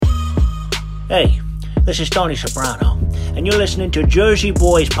Hey, this is Tony Soprano, and you're listening to Jersey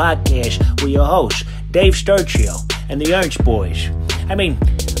Boys Podcast with your hosts, Dave Sturchio and the Ernst Boys. I mean,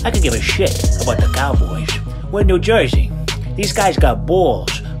 I could give a shit about the Cowboys. We're in New Jersey. These guys got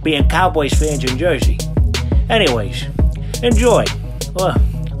balls being Cowboys fans in Jersey. Anyways, enjoy. Or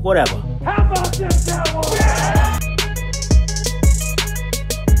whatever. How about this, Cowboys?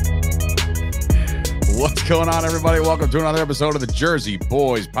 What's going on, everybody? Welcome to another episode of the Jersey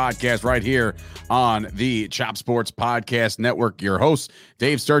Boys Podcast right here on the Chop Sports Podcast Network. Your host,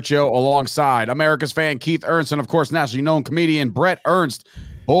 Dave Sturchio, alongside America's fan Keith Ernst, and of course, nationally known comedian Bret Ernst.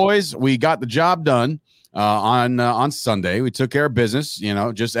 Boys, we got the job done on Sunday. We took care of business,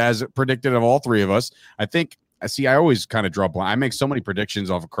 just as predicted of all three of us. I always kind of draw blind. I make so many predictions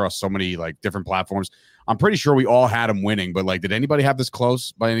across so many different platforms. I'm pretty sure we all had them winning, but did anybody have this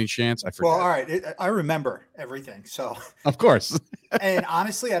close by any chance? I forget. Well, all right. I remember everything. So, of course. And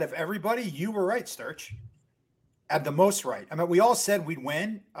honestly, out of everybody, you were right, Sturch. At the most right. I mean, we all said we'd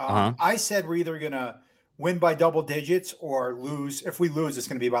win. I said we're either going to win by double digits or lose. If we lose, it's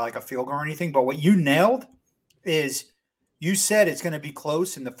going to be by a field goal or anything. But what you nailed is you said it's going to be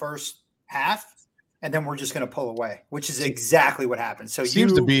close in the first half. And then we're just going to pull away, which is exactly what happened. So it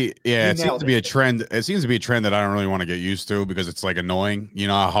seems to be a trend. It seems to be a trend that I don't really want to get used to because it's annoying. You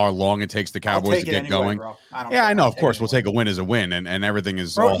know how long it takes the Cowboys to get going. I know. Of course, we'll take a win as a win, and everything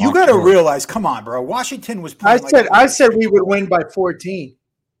is. Bro, you got to realize. Come on, bro. Washington was playing. I said we would win by 14.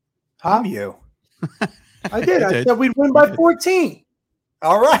 Huh? You? I did. I said we'd win by 14.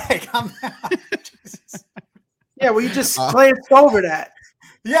 All right. Yeah, well, you just glanced over that.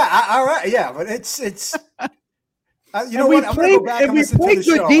 Yeah, all right. Yeah, but it's you know what? I'm going to go back and we listen to played the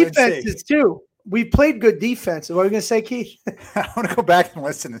good show defenses too. We played good defense. What are you going to say, Keith? I want to go back and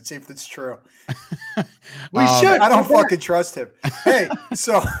listen and see if it's true. We should. I don't fucking trust him. Hey,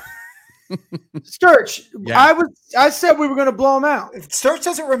 so Sturch, yeah. I said we were going to blow him out. If Sturch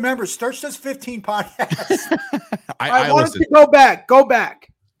doesn't remember, Sturch does 15 podcasts. I wanted to go back. Go back.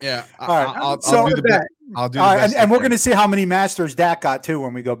 Yeah. All right. I'll do the best. I'll do the best. And we're going to see how many Masters Dak got too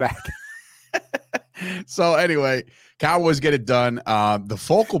when we go back. So anyway, Cowboys get it done. The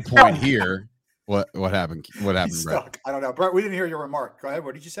focal point here. What happened? What happened, Brett? I don't know, Brett. We didn't hear your remark. Go ahead.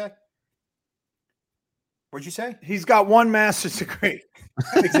 What did you say? What'd you say? He's got one master's degree.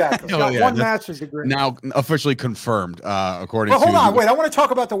 Exactly. He's got one master's degree. Now officially confirmed, according to. Hold on. Wait. I want to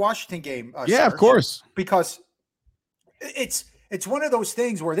talk about the Washington game. Yeah, of course. Because it's one of those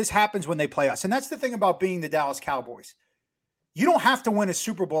things where this happens when they play us. And that's the thing about being the Dallas Cowboys. You don't have to win a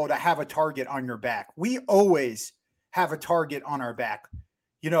Super Bowl to have a target on your back. We always have a target on our back.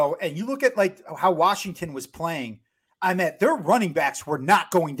 And you look at how Washington was playing. I mean, their running backs were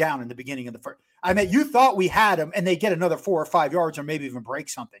not going down in the beginning of the first. I mean, you thought we had them and they get another 4 or 5 yards or maybe even break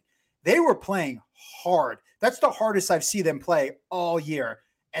something. They were playing hard. That's the hardest I've seen them play all year.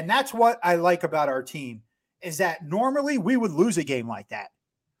 And that's what I like about our team. Is that normally we would lose a game like that.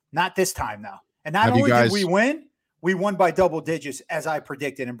 Not this time, though. And not only did we win, we won by double digits, as I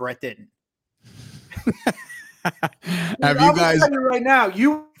predicted, and Brett didn't. Have you guys... right now,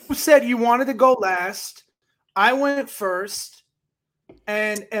 you said you wanted to go last. I went first,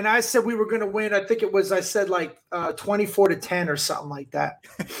 and I said we were going to win. I think it was, 24-10 or something like that.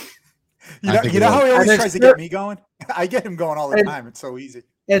 you know how he always tries to get me going? I get him going all the time. It's so easy.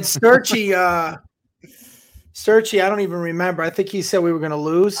 And Sturchie, I don't even remember. I think he said we were going to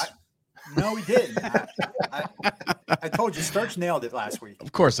lose. No, we didn't. I told you, Sturch nailed it last week.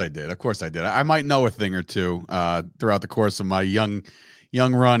 Of course I did. I might know a thing or two throughout the course of my young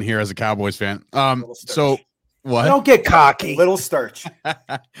run here as a Cowboys fan. So what? Don't get cocky. Little Sturch.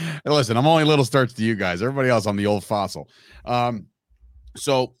 Listen, I'm only little Sturch to you guys. Everybody else, I'm the old fossil.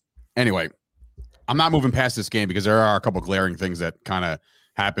 So anyway, I'm not moving past this game because there are a couple glaring things that kind of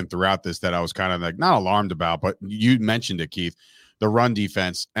happened throughout this that I was kind of not alarmed about, but you mentioned it, Keith, the run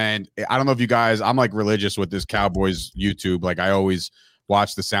defense. And I don't know if you guys, I'm religious with this Cowboys YouTube. I always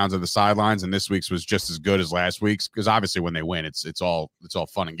watch the sounds of the sidelines, and this week's was just as good as last week's because obviously when they win, it's all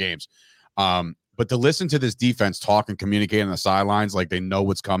fun and games. But to listen to this defense talk and communicate on the sidelines, they know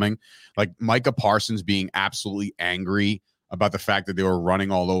what's coming, Micah Parsons being absolutely angry about the fact that they were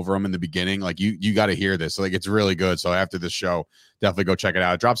running all over him in the beginning. You got to hear this. It's really good. So after this show, definitely go check it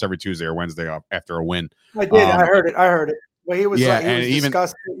out. It drops every Tuesday or Wednesday after a win. I did. I heard it. Well, he was he was even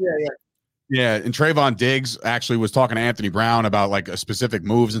disgusting. Yeah. And Trayvon Diggs actually was talking to Anthony Brown about specific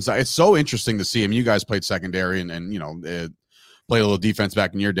moves and stuff. It's so interesting to see him. You guys played secondary and played a little defense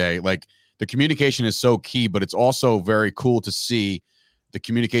back in your day. The communication is so key, but it's also very cool to see the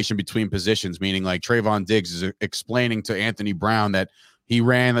communication between positions, meaning Trayvon Diggs is explaining to Anthony Brown that he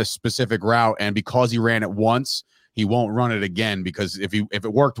ran a specific route, and because he ran it once, he won't run it again, because if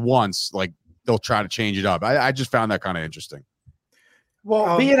it worked once, like, they'll try to change it up. I just found that kind of interesting.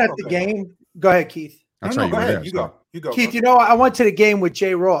 Well, being at the game, go ahead, Keith. That's No, right. go ahead. There, You so. go. Keith, I went to the game with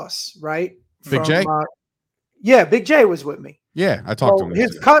Jay Ross, right? Big Jay? Yeah, Big Jay was with me. Yeah, I talked to him.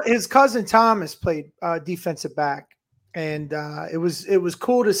 His cousin Thomas played defensive back, and it was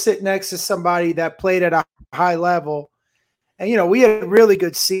cool to sit next to somebody that played at a high level. And we had really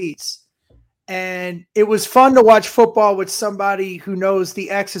good seats. And it was fun to watch football with somebody who knows the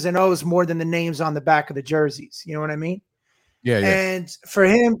X's and O's more than the names on the back of the jerseys. You know what I mean? Yeah. And for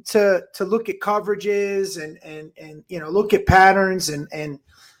him to look at coverages and look at patterns and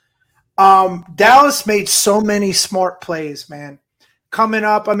Dallas made so many smart plays, man. Coming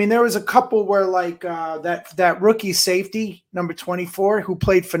up, I mean, there was a couple where like that rookie safety number 24 who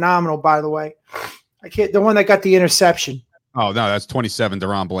played phenomenal, by the way. The one that got the interception. Oh no, that's 27,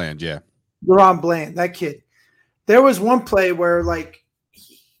 Deron Bland. Yeah. Deron Bland, that kid. There was one play where like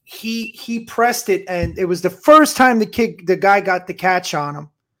he pressed it, and it was the first time the guy got the catch on him.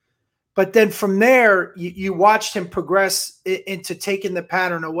 But then from there, you watched him progress into taking the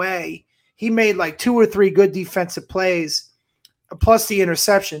pattern away. He made like 2 or 3 good defensive plays, plus the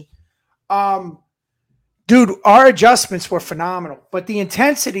interception. Dude, our adjustments were phenomenal, but the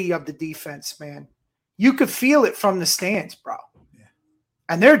intensity of the defense, man, you could feel it from the stands, bro. Yeah.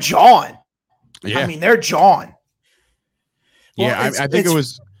 And they're jawing. Yeah. I mean, they're jawing. Yeah, I think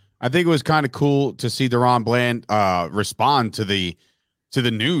it was kind of cool to see Deron Bland respond to the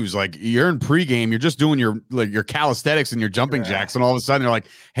news. Like, you're in pregame, you're just doing your calisthenics and your jumping jacks, and all of a sudden they're like,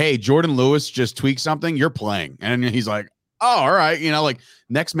 "Hey, Jordan Lewis just tweaked something. You're playing," and he's like, "Oh, all right," like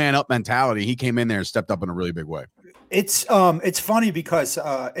next man up mentality. He came in there and stepped up in a really big way. It's funny because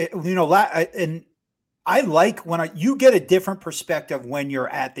and I like when you get a different perspective when you're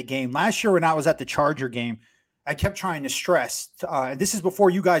at the game. Last year when I was at the Charger game, I kept trying to stress, and this is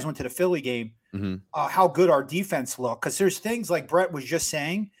before you guys went to the Philly game, how good our defense looked. Because there's things like Bret was just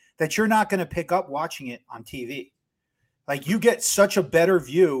saying that you're not going to pick up watching it on TV. Like, you get such a better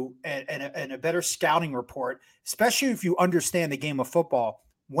view and a better scouting report, especially if you understand the game of football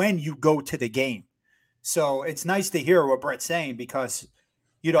when you go to the game. So it's nice to hear what Bret's saying, because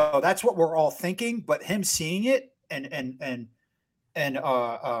that's what we're all thinking, but him seeing it and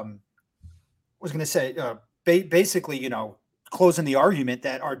was going to say, basically, closing the argument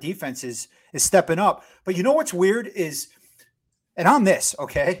that our defense is stepping up. But you know what's weird is, and on this,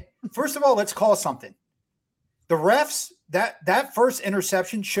 okay, first of all, let's call something. The refs, that first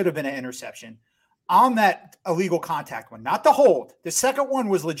interception should have been an interception on that illegal contact one, not the hold. The second one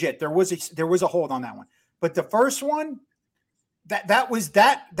was legit. There was a hold on that one, but the first one, that was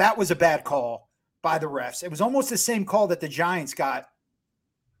a bad call by the refs. It was almost the same call that the Giants got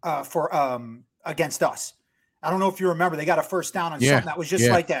against us. I don't know if you remember, they got a first down on something that was just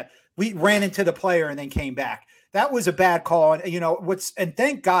like that. We ran into the player and then came back. That was a bad call. And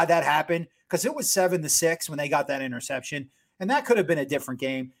thank God that happened, because it was 7-6 when they got that interception, and that could have been a different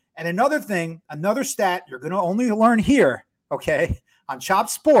game. And another stat you're going to only learn here, okay, on Chop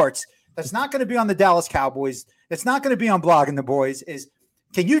Sports, that's not going to be on the Dallas Cowboys, that's not going to be on Blogging the Boys, is,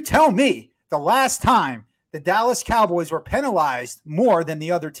 can you tell me the last time the Dallas Cowboys were penalized more than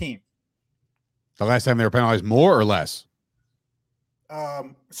the other team? The last time they were penalized more or less?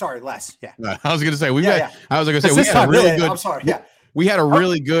 Sorry, less. Yeah. I was going to say we had a really good. I'm sorry. Yeah. We had a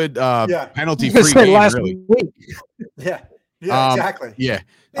really good penalty-free game last week. Yeah. Yeah. Exactly. Yeah.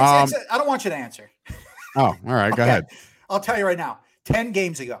 I don't want you to answer. Oh, all right. Go ahead. I'll tell you right now. 10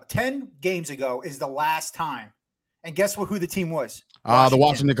 games ago is the last time, and guess who the team was? The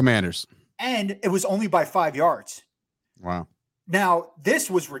Washington Commanders. And it was only by 5 yards. Wow. Now, this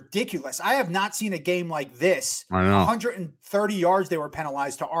was ridiculous. I have not seen a game like this. I know. 130 yards they were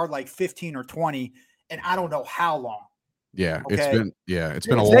penalized to our like 15 or 20, and I don't know how long. Yeah, okay? it's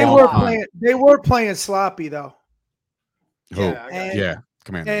been a long time. They were playing sloppy though.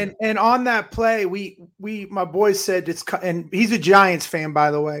 Commander. And on that play, my boy said and he's a Giants fan,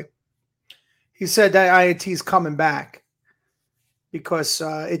 by the way. He said that INT's coming back because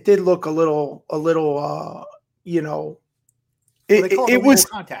it did look a little it was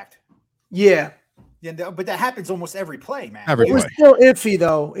contact. Yeah. Yeah, but that happens almost every play, man. It was still iffy,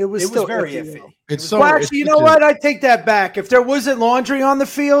 though. It was very iffy. Actually, you know what? I take that back. If there wasn't laundry on the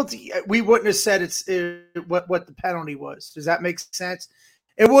field, we wouldn't have said what the penalty was. Does that make sense?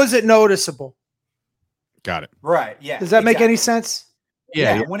 It wasn't noticeable. Got it. Right. Yeah. Does that make any sense?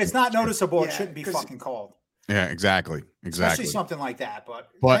 Yeah. When it's not noticeable, it shouldn't be fucking called. Yeah, exactly. Especially something like that.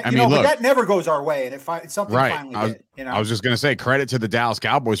 But I mean, look, but that never goes our way. And if something finally did, I was just going to say credit to the Dallas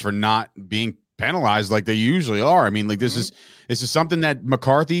Cowboys for not being penalized like they usually are. I mean, like this is something that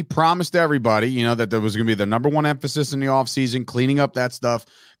McCarthy promised everybody, you know, that there was going to be the number one emphasis in the offseason, cleaning up that stuff,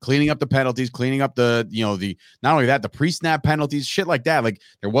 cleaning up the penalties, cleaning up the, you know, the, not only that, the pre-snap penalties, shit like that. Like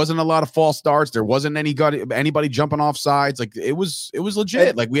there wasn't a lot of false starts. There wasn't anybody jumping off sides. Like it was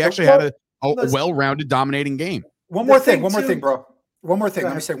legit. Like we actually had a well-rounded dominating game. One more thing, bro. One more thing.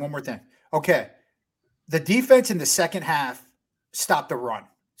 Let me say one more thing. Okay. The defense in the second half stopped the run.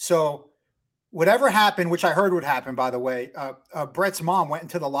 So whatever happened, which I heard would happen, by the way, Bret's mom went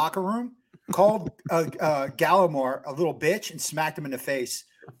into the locker room, called Gallimore a little bitch and smacked him in the face.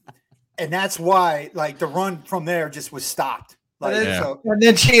 And that's why, like, the run from there just was stopped. Like, and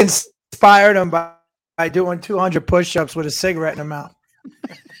then she inspired him by doing 200 push-ups with a cigarette in her mouth.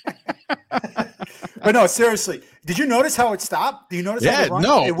 But no, seriously, did you notice how it stopped? Do you notice? Yeah,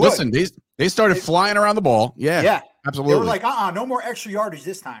 no. Listen, they started flying around the ball. Yeah, absolutely. They were like, no more extra yardage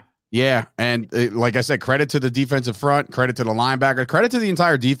this time. Yeah, and like I said, credit to the defensive front, credit to the linebacker, credit to the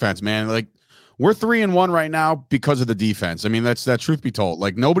entire defense, man. Like we're 3-1 right now because of the defense. I mean, that's truth be told.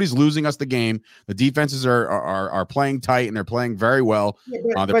 Like nobody's losing us the game. The defenses are playing tight and they're playing very well.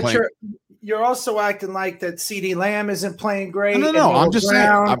 Yeah, but you're also acting like that CeeDee Lamb isn't playing great. No. I'm just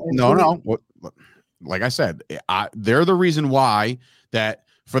saying. No. Like I said, they're the reason why that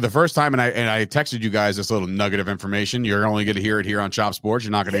for the first time, and I texted you guys this little nugget of information. You're only going to hear it here on Chop Sports.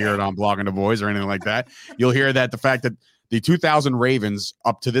 You're not going to hear it on Blogging the Boys or anything like that. You'll hear that the fact that the 2000 Ravens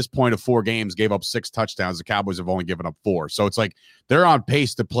up to this point of 4 games gave up 6 touchdowns. The Cowboys have only given up 4. So it's like they're on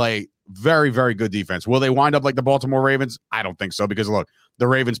pace to play very, very good defense. Will they wind up like the Baltimore Ravens? I don't think so because look, the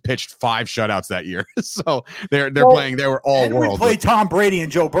Ravens pitched 5 shutouts that year. So they're playing. They were all world. We played Tom Brady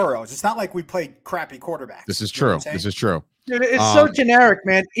and Joe Burrows. It's not like we played crappy quarterbacks. This is true. This is true. Dude, it's so generic,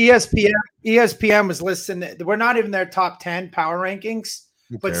 man. ESPN was listing. We're not even their top 10 power rankings,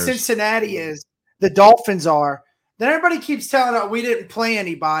 but Cincinnati is. The Dolphins are. Then everybody keeps telling us we didn't play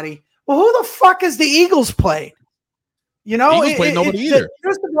anybody. Well, who the fuck has the Eagles played? You know, Eagles played nobody either.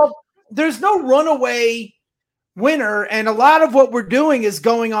 There's no runaway winner, and a lot of what we're doing is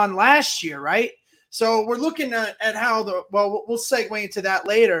going on last year, right? So we're looking at how we'll segue into that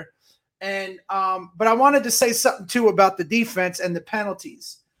later. And but I wanted to say something too about the defense and the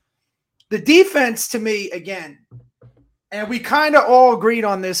penalties. The defense, to me, again, and we kind of all agreed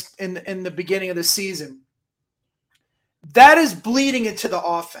on this in the beginning of the season, that is bleeding into the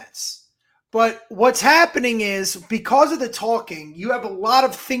offense. But what's happening is because of the talking, you have a lot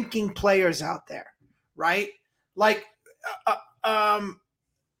of thinking players out there, right? Like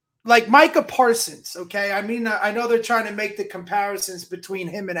Micah Parsons, okay? I mean, I know they're trying to make the comparisons between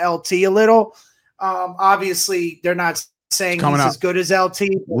him and LT a little. Obviously, they're not saying he's as good as LT.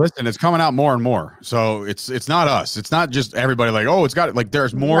 Listen, it's coming out more and more. So it's not us. It's not just everybody like, oh, it's got it. Like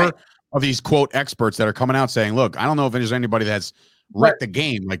there's more of these, quote, experts that are coming out saying, look, I don't know if there's anybody that's wrecked the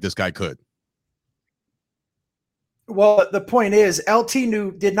game like this guy could. Well, the point is LT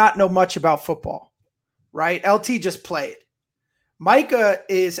did not know much about football, right? LT just played. Micah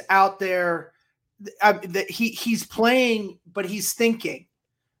is out there. He's playing, but he's thinking,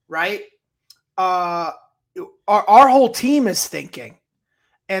 right? Our whole team is thinking.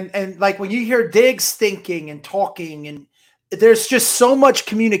 And like when you hear Diggs thinking and talking, and there's just so much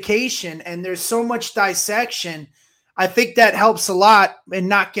communication and there's so much dissection, I think that helps a lot in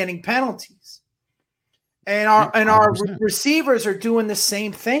not getting penalties. And our receivers are doing the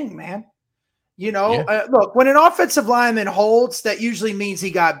same thing, man. You know, look, when an offensive lineman holds, that usually means he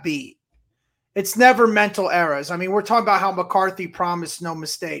got beat. It's never mental errors. I mean, we're talking about how McCarthy promised no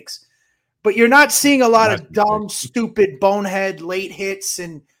mistakes, but you're not seeing a lot of dumb, stupid, bonehead late hits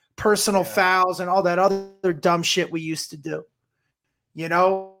and personal fouls and all that other dumb shit we used to do. You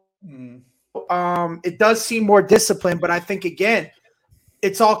know, it does seem more disciplined, but I think, again,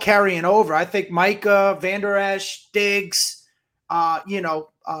 it's all carrying over. I think Micah, Vander Esch, Diggs,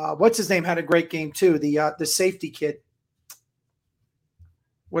 what's his name had a great game too. The safety kid,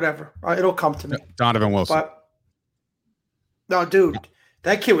 whatever. It'll come to me. Donovan Wilson. But no, dude,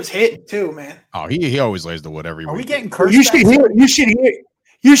 that kid was hitting too, man. Oh, he always lays the wood every week. Are we getting cursed? You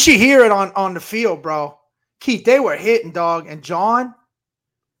should hear it on the field, bro. Keith, they were hitting, dog, and John.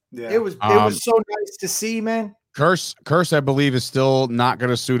 Yeah, it was so nice to see, man. Curse, I believe, is still not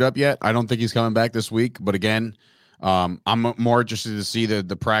going to suit up yet. I don't think he's coming back this week. But again, I'm more interested to see the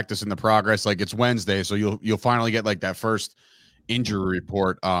practice and the progress. Like it's Wednesday, so you'll finally get like that first injury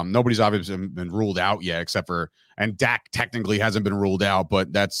report. Nobody's obviously been ruled out yet, and Dak technically hasn't been ruled out,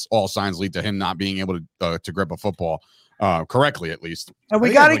 but that's all signs lead to him not being able to grip a football correctly, at least. And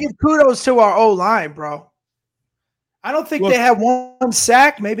we got to give kudos to our O-line, bro. I don't think they had one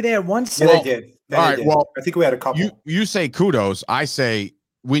sack. Maybe they had one sack. Yeah, they did. All right. Well, I think we had a couple. You say kudos. I say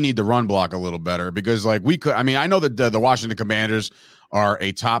we need to run block a little better because, like, we could. I mean, I know that the Washington Commanders are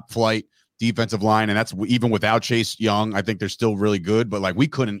a top flight defensive line, and that's even without Chase Young. I think they're still really good, but like we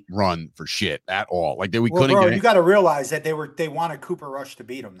couldn't run for shit at all. Like we couldn't. Bro, you got to realize that they wanted Cooper Rush to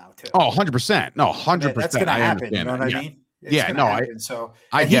beat them now too. Oh, 100%. No, 100%. That's going to happen. You know what I mean? He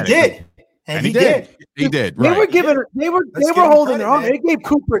did. And he did. He did. Right. They were holding their own. Man. They gave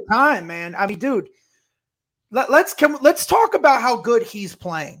Cooper time, man. I mean, dude, let's talk about how good he's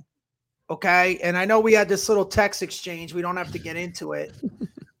playing. Okay. And I know we had this little text exchange. We don't have to get into it.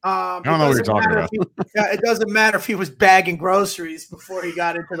 I don't know what you're talking about. It doesn't matter if he was bagging groceries before he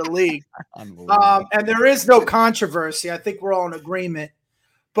got into the league. And there is no controversy. I think we're all in agreement.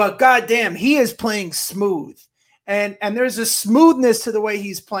 But goddamn, he is playing smooth. And there's a smoothness to the way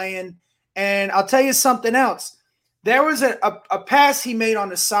he's playing. And I'll tell you something else. There was a pass he made on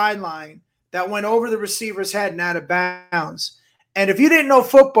the sideline that went over the receiver's head and out of bounds. And if you didn't know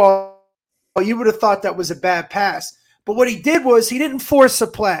football, you would have thought that was a bad pass. But what he did was he didn't force a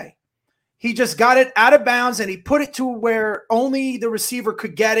play. He just got it out of bounds and he put it to where only the receiver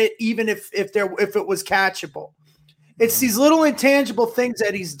could get it, even if it was catchable. It's these little intangible things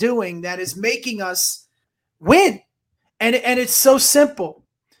that he's doing that is making us win. And it's so simple.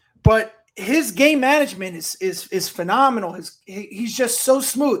 But his game management is phenomenal. He's just so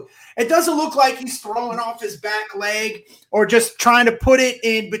smooth. It doesn't look like he's throwing off his back leg or just trying to put it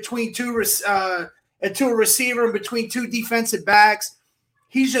in between to a receiver and between two defensive backs.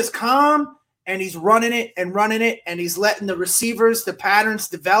 He's just calm and he's running it and he's letting the receivers, the patterns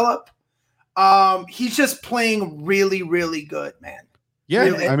develop. He's just playing really, really good, man. Yeah,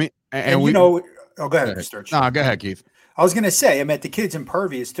 really. I mean, go ahead, Sturchio. No, go ahead, Keith. I was going to say, I mean, the kid's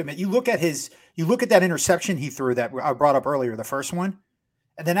impervious to it. You look at that interception he threw that I brought up earlier, the first one.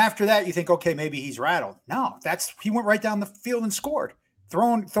 And then after that, you think, okay, maybe he's rattled. No, he went right down the field and scored.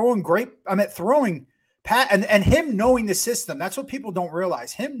 Throwing great. I mean, throwing Pat and him knowing the system. That's what people don't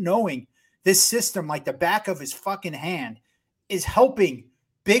realize. Him knowing this system like the back of his fucking hand is helping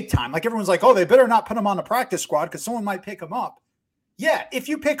big time. Like everyone's like, oh, they better not put him on the practice squad because someone might pick him up. Yeah, if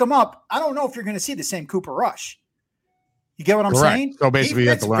you pick him up, I don't know if you're going to see the same Cooper Rush. You get what I'm saying? So basically, you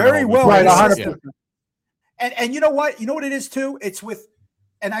have to learn very well. Right, 100%. And you know what? You know what it is too? It's with,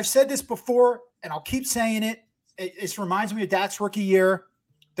 and I've said this before, and I'll keep saying it. It reminds me of Dak's rookie year.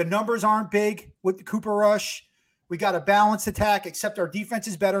 The numbers aren't big with the Cooper Rush. We got a balanced attack, except our defense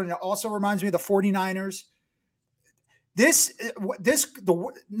is better. And it also reminds me of the 49ers. I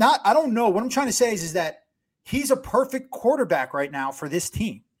don't know. What I'm trying to say is that he's a perfect quarterback right now for this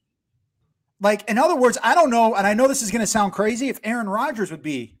team. Like, in other words, I don't know, and I know this is going to sound crazy, if Aaron Rodgers would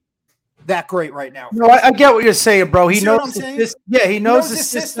be that great right now. No, I get what you're saying, bro. He knows what I'm saying? He knows the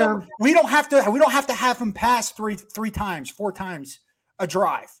system. We don't have to have him pass three times, 4 times a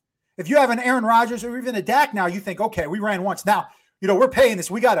drive. If you have an Aaron Rodgers or even a Dak now, you think, okay, we ran once. Now, we're paying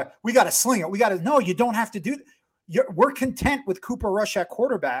this. We gotta sling it. No, you don't have to do that. We're content with Cooper Rush at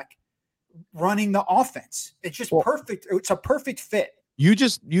quarterback running the offense. It's just perfect. It's a perfect fit. You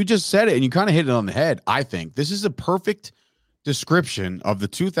just said it, and you kind of hit it on the head. I think this is a perfect description of the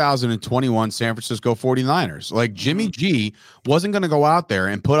 2021 San Francisco 49ers. Like, Jimmy G wasn't going to go out there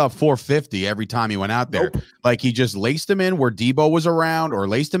and put up 450 every time he went out there. Nope. Like, he just laced him in where Debo was around, or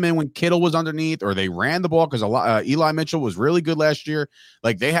laced him in when Kittle was underneath, or they ran the ball because Eli Mitchell was really good last year.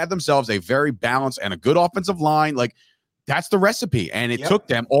 Like, they had themselves a very balanced and a good offensive line. Like, that's the recipe, and it took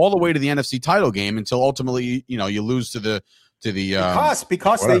them all the way to the NFC title game until ultimately, you lose to the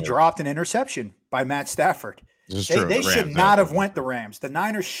because they dropped an interception by Matt Stafford. They should not have went the Rams. The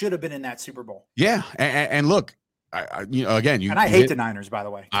Niners should have been in that Super Bowl. Yeah, and look, I hate the Niners, by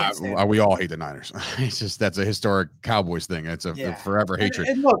the way. We all hate the Niners. It's just that's a historic Cowboys thing. It's a forever hatred.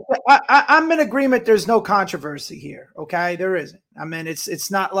 And look, I'm in agreement. There's no controversy here. Okay, there isn't. I mean,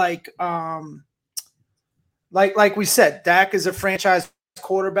 it's not like like we said, Dak is a franchise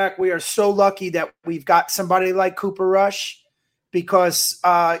quarterback. We are so lucky that we've got somebody like Cooper Rush. Because,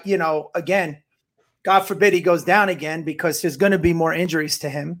 again, God forbid he goes down again because there's going to be more injuries to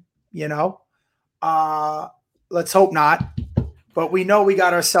him, Let's hope not. But we know we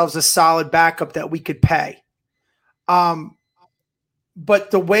got ourselves a solid backup that we could pay. But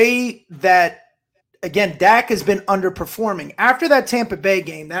the way that, again, Dak has been underperforming. After that Tampa Bay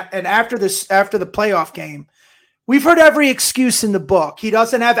game and after the playoff game, We've heard every excuse in the book. He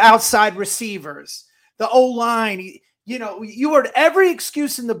doesn't have outside receivers. The O-line, you heard every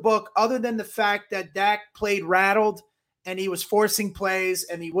excuse in the book other than the fact that Dak played rattled and he was forcing plays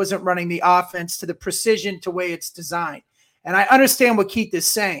and he wasn't running the offense to the precision to way it's designed. And I understand what Keith is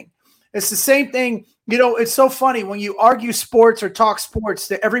saying. It's the same thing. It's so funny when you argue sports or talk sports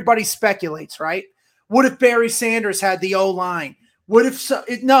that everybody speculates, right? What if Barry Sanders had the O-line? What if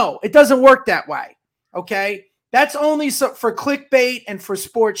no, it doesn't work that way. Okay. That's only for clickbait and for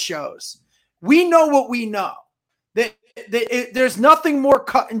sports shows. We know what we know. There's nothing more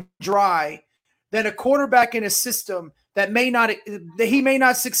cut and dry than a quarterback in a system that he may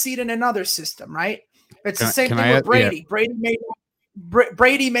not succeed in another system, right? It's the same thing with Brady. Yeah.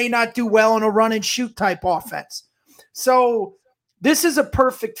 Brady may not do well in a run and shoot type offense. So this is a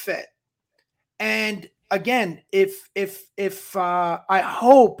perfect fit. And again, if I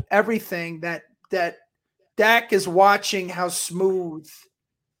hope everything that Dak is watching how smooth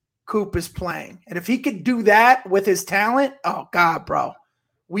Coop is playing. And if he could do that with his talent, oh God, bro,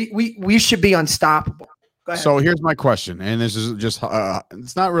 we should be unstoppable. Go ahead. So here's my question. And this is just,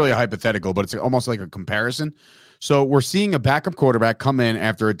 it's not really a hypothetical, but it's almost like a comparison. So we're seeing a backup quarterback come in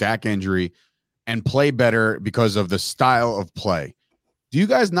after a Dak injury and play better because of the style of play. Do you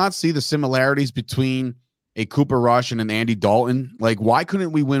guys not see the similarities between a Cooper Rush and an Andy Dalton? Like, why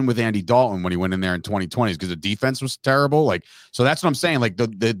couldn't we win with Andy Dalton when he went in there in 2020? Because the defense was terrible. Like, so that's what I'm saying. Like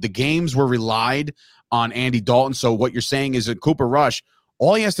the games were relied on Andy Dalton. So what you're saying is that Cooper Rush,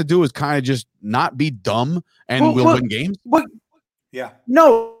 all he has to do is kind of just not be dumb and we'll win games. Yeah.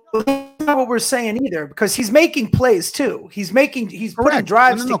 No, that's not what we're saying either, because he's making plays too. He's putting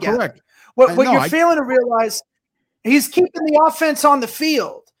drives together. Correct. What you're failing to realize, he's keeping the offense on the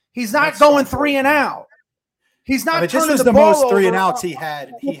field. He's not going 3 and out. He's not turning this was the ball most 3 and over outs he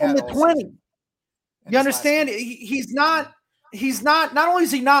had. He had the 20. You understand? He's not. Not only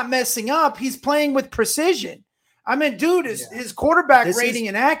is he not messing up, he's playing with precision. I mean, dude, his quarterback rating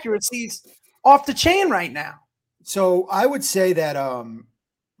and accuracy is off the chain right now. So I would say that.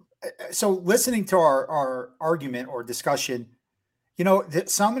 So listening to our argument or discussion,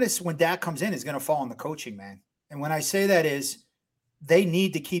 some of this when Dak comes in is going to fall on the coaching, man. And when I say that is, they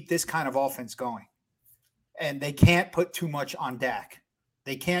need to keep this kind of offense going. And they can't put too much on Dak.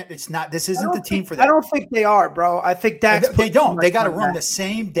 They can't. This isn't the team for that. I don't think they are, bro. I think Dak's they don't. They got to run the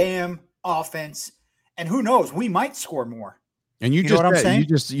same damn offense. And who knows? We might score more. And you know what I'm saying?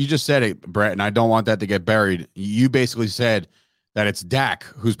 You just said it, Brett, and I don't want that to get buried. You basically said that it's Dak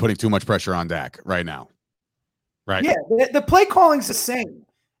who's putting too much pressure on Dak right now. Right. Yeah, the play calling's the same.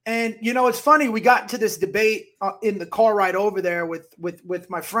 And it's funny, we got into this debate in the car ride over there with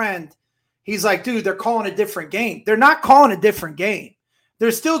my friend. He's like, dude, they're calling a different game. They're not calling a different game.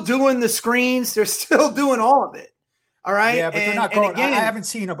 They're still doing the screens. They're still doing all of it. All right. Yeah, but they're not calling. I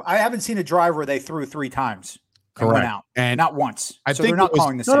haven't seen a drive where they threw 3 times. Correct. Went out. And not once. I think they're not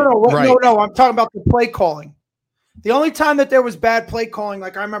calling the same. No. I'm talking about the play calling. The only time that there was bad play calling,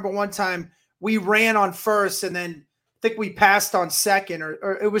 like I remember one time we ran on first and then I think we passed on second,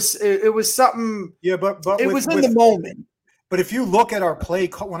 or it was something. Yeah, but it was in the moment. But if you look at our play,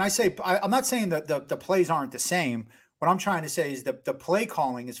 when I say, I'm not saying that the plays aren't the same. What I'm trying to say is the play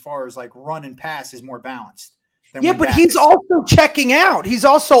calling as far as like run and pass is more balanced. Yeah, but he's also checking out. He's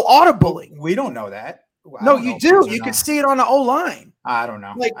also audibling. We don't know that. No, you do. You can see it on the O-line. I don't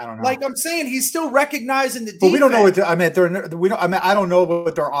know. I don't know. Like I'm saying, he's still recognizing the defense. But we don't know what I don't know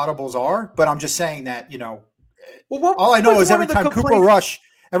what their audibles are, but I'm just saying that, all I know is every time Cooper Rush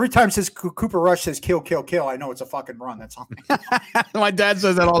says kill, kill, kill, I know it's a fucking run. That's all. My dad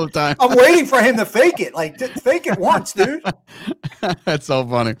says that all the time. I'm waiting for him to fake it. Like, fake it once, dude. That's so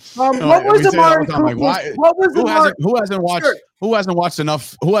funny. What was Amari Cooper? Who hasn't watched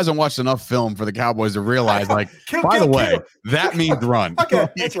enough film for the Cowboys to realize, like, that means run. Okay,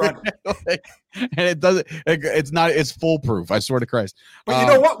 that's run. And it doesn't. It's not. It's foolproof. I swear to Christ. But you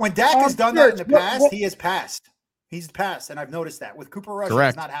know what? When Dak has done that in the past, he has passed. He's passed, and I've noticed that with Cooper Rush,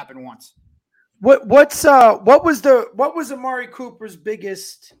 it's not happened once. What was Amari Cooper's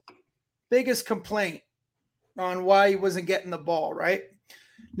biggest complaint on why he wasn't getting the ball, right?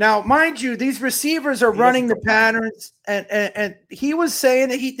 Now, mind you, these receivers are running the patterns, and he was saying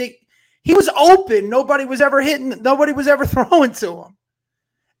that he was open. Nobody was ever hitting. Nobody was ever throwing to him.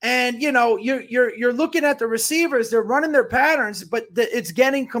 And you're looking at the receivers; they're running their patterns, but it's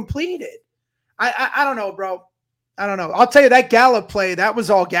getting completed. I don't know, bro. I don't know. I'll tell you that Gallup play. That was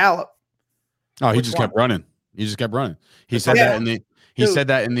all Gallup. Oh, he just kept running. He said that He said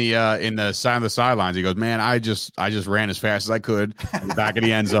that in the side of the sidelines. He goes, "Man, I just ran as fast as I could in the back of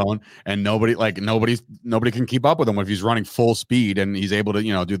the end zone, and nobody can keep up with him if he's running full speed and he's able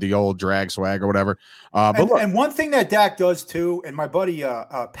to do the old drag swag or whatever." And one thing that Dak does too, and my buddy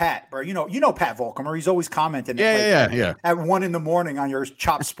Pat, bro, you know Pat Volkamer, he's always commenting. Yeah. At 1 a.m. on your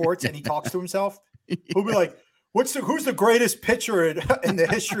Chop Sports, and he talks to himself. He'll be like, who's the greatest pitcher in the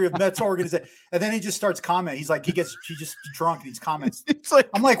history of Mets organization? And then he just starts commenting. He's like, he just drunk and he's comments.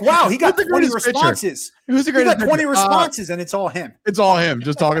 I'm like, wow, he got 20 responses. Who's the greatest? He got 20 responses, and it's all him. It's all him,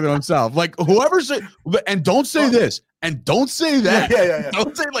 just talking to himself. Like whoever say, and don't say this, and don't say that. Yeah.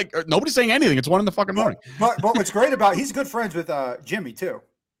 Don't say nobody's saying anything. It's 1 a.m. morning. But what's great about he's good friends with Jimmy too.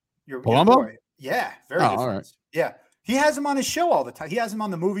 Your boy. Yeah, very good friends. Right. Yeah. He has him on his show all the time. He has him on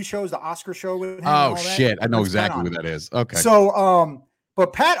the movie shows, the Oscar show with him. Oh, shit. I know exactly who that is. Okay. So,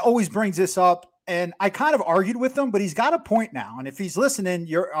 but Pat always brings this up, and I kind of argued with him, but he's got a point now. And if he's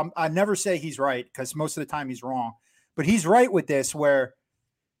listening, I never say he's right because most of the time he's wrong. But he's right with this where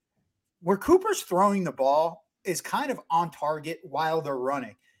Cooper's throwing the ball is kind of on target while they're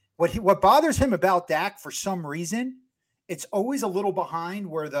running. What bothers him about Dak, for some reason, it's always a little behind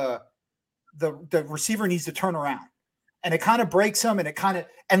where the receiver needs to turn around. And it kind of breaks him,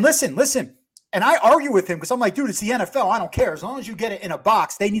 and listen. And I argue with him because I'm like, dude, it's the NFL. I don't care. As long as you get it in a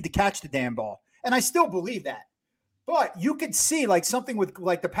box, they need to catch the damn ball. And I still believe that. But you could see like something with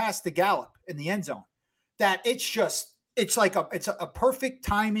like the pass to Gallup in the end zone, that it's a perfect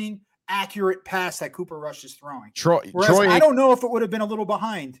timing, accurate pass that Cooper Rush is throwing. I don't know if it would have been a little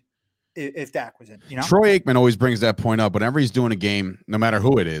behind if Dak was in, Troy Aikman always brings that point up whenever he's doing a game, no matter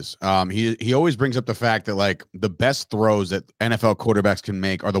who it is. He always brings up the fact that like the best throws that NFL quarterbacks can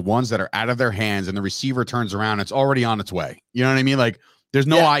make are the ones that are out of their hands and the receiver turns around, it's already on its way. You know what I mean? Like there's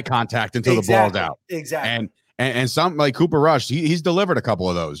no eye contact until the ball's out. Exactly. And some like Cooper Rush, he's delivered a couple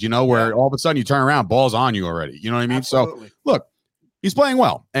of those, where all of a sudden you turn around, ball's on you already. You know what I mean? Absolutely. So look, he's playing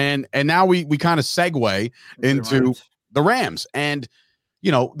well. And now we kind of segue into the Rams. And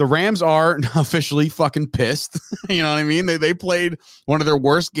the Rams are officially fucking pissed. You know what I mean? They played one of their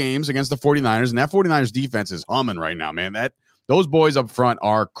worst games against the 49ers, and that 49ers defense is humming right now, man. Those boys up front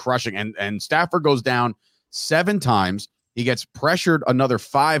are crushing. And Stafford goes down 7 times. He gets pressured another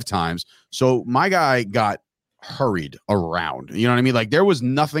 5 times. So my guy got hurried around. You know what I mean? Like there was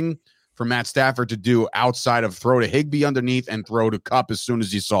nothing for Matt Stafford to do outside of throw to Higbee underneath and throw to Kupp as soon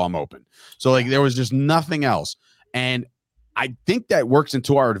as he saw him open. So like there was just nothing else. And I think that works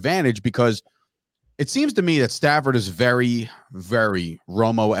into our advantage because it seems to me that Stafford is very, very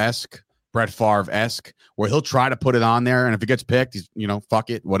Romo-esque, Brett Favre-esque, where he'll try to put it on there. And if it gets picked, he's,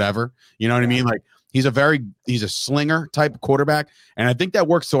 fuck it, whatever. You know what I mean? Like he's a slinger type of quarterback. And I think that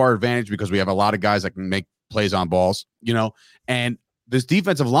works to our advantage because we have a lot of guys that can make plays on balls, and this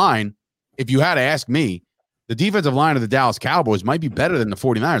defensive line, if you had to ask me, the defensive line of the Dallas Cowboys might be better than the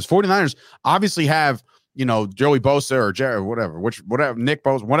 49ers. 49ers obviously have, Joey Bosa or Jared, whatever, Nick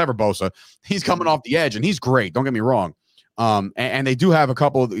Bosa, whatever Bosa, he's coming off the edge and he's great. Don't get me wrong. And they do have a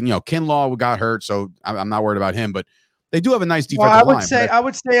couple of, Kinlaw got hurt, so I'm not worried about him, but they do have a nice defensive line. I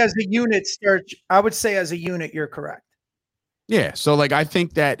would say as a unit, Sturch, you're correct. Yeah. So like, I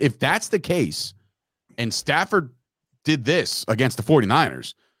think that if that's the case and Stafford did this against the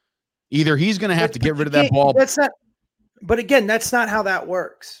 49ers, either he's going to have to get rid of that ball. But again, that's not how that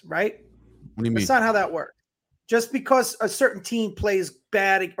works, right? What do you mean? That's not how that works. Just because a certain team plays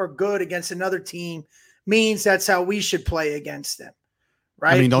bad or good against another team means that's how we should play against them,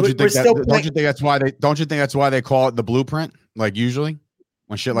 right? I mean, don't you think that's why they call it the blueprint? Like usually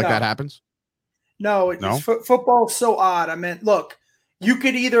when shit like that happens? No. Football's so odd. I mean, look, you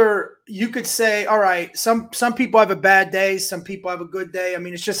could say, all right, some people have a bad day, some people have a good day. I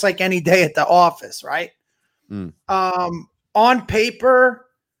mean, it's just like any day at the office, right? On paper,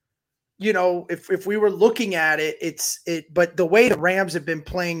 if we were looking at it, but the way the Rams have been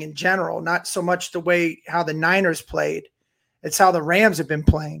playing in general, not so much the way how the Niners played, it's how the Rams have been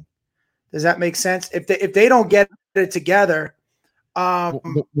playing. Does that make sense? If they don't get it together, well,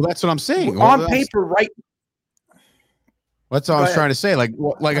 that's what I'm saying. On paper, right? That's all I was trying to say. Like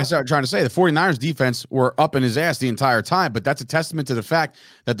I started trying to say, the 49ers defense were up in his ass the entire time, but that's a testament to the fact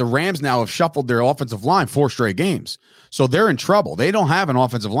that the Rams now have shuffled their offensive line 4 straight games. So they're in trouble. They don't have an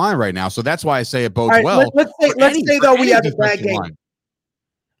offensive line right now. So that's why I say it bodes well. Let's say though we have a bad game.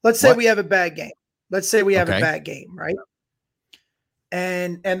 Let's say we have a bad game. Let's say we have a bad game, right?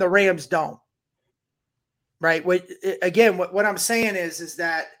 And the Rams don't. Right? What I'm saying is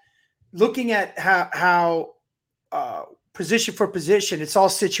that looking at how position for position, it's all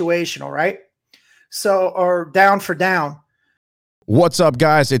situational, right? So, or down for down. What's up,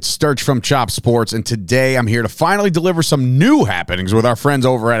 guys? It's Sturch from Chop Sports, and today I'm here to finally deliver some new happenings with our friends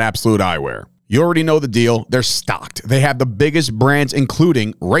over at Absolute Eyewear. You already know the deal. They're stocked. They have the biggest brands,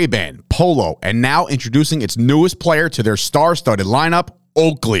 including Ray-Ban, Polo, and now introducing its newest player to their star-studded lineup,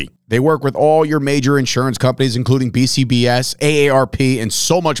 Oakley. They work with all your major insurance companies, including BCBS, AARP, and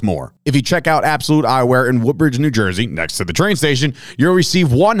so much more. If you check out Absolute Eyewear in Woodbridge, New Jersey, next to the train station, you'll receive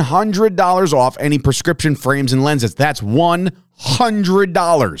 $100 off any prescription frames and lenses. That's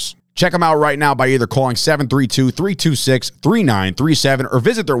 $100. Check them out right now by either calling 732-326-3937 or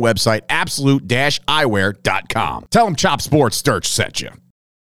visit their website, absolute-eyewear.com. Tell them Chop Sports Sturch sent you.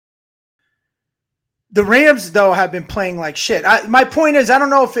 The Rams, though, have been playing like shit. My point is, I don't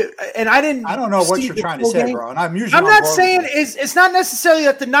know if it, and I don't know what you're trying to say, bro. And I'm not saying it's not necessarily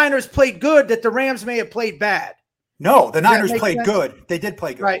that the Niners played good, that the Rams may have played bad. No, the Niners played good. They did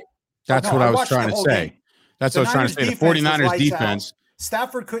play good. Right. That's what I was trying to say. That's what I was trying to say. The 49ers defense.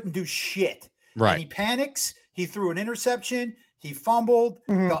 Stafford couldn't do shit. Right. And he panics. He threw an interception. He fumbled.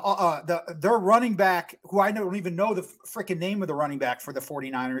 Mm-hmm. Their running back, who I don't even know the freaking name of the running back for the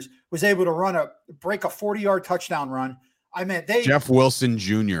 49ers, was able to break a 40-yard touchdown run. I meant Jeff Wilson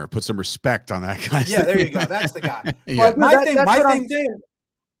Jr. Put some respect on that guy. Yeah, there you go. That's the guy. Yeah. My thing.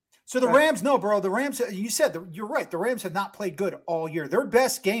 So the Rams, no, bro. The Rams, you said, you're right. The Rams have not played good all year. Their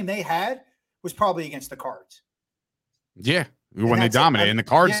best game they had was probably against the Cards. Yeah. When they dominate, and the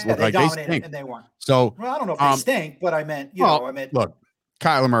Cards look like they stink. And they won. So, well, I don't know if they stink, but I meant, look,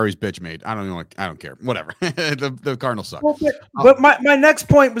 Kyler Murray's bitch made. I don't care. Whatever. the Cardinals suck. Well, but my next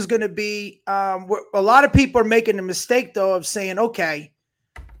point was going to be, a lot of people are making the mistake though of saying, okay,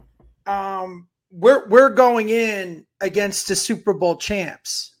 we're going in against the Super Bowl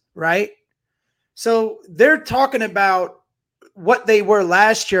champs, right? So they're talking about what they were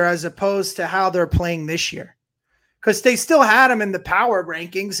last year as opposed to how they're playing this year. Because they still had them in the power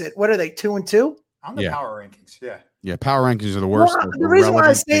rankings at, what are they, 2-2? On the power rankings, yeah. Yeah, power rankings are the worst. Well, the reason why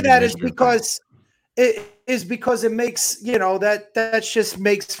I say that is because it makes, that just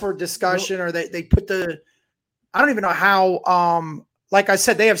makes for discussion, or they put I don't even know how, like I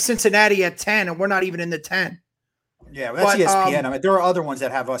said, they have Cincinnati at 10 and we're not even in the 10. Yeah, well, that's ESPN. I mean, there are other ones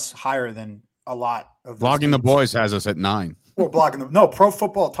that have us higher than a lot of those Blogging the Boys has us at 9. Well, Pro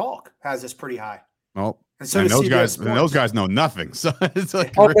Football Talk has us pretty high. Well, and those guys know nothing. So it's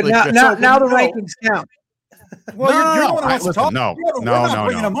like but now the rankings count. Well, you're the one who wants to talk. No,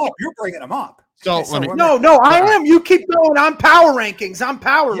 bringing them up. You're bringing them up. So I am. You keep going. I'm power rankings.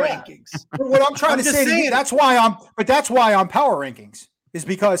 Rankings. What I'm trying to say to you, that's why I'm power rankings, is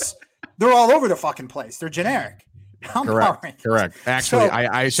because they're all over the fucking place. They're generic. Correct. Actually,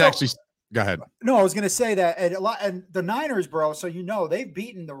 go ahead. No, I was going to say that and the Niners, bro. So they've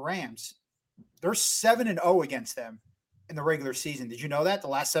beaten the Rams. They're 7-0 against them in the regular season. Did you know that the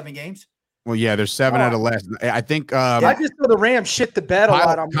last 7 games? Well, yeah, there's 7 out of last. I think. I just know the Rams shit the bed a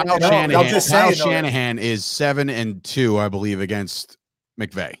lot. Kyle Shanahan is 7-2, I believe, against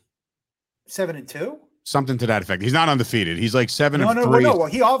McVay. 7-2. Something to that effect. He's not undefeated. He's like 7-3. No. Well,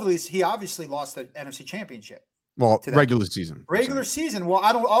 he obviously lost the NFC Championship. Well, regular season. Regular season. Well,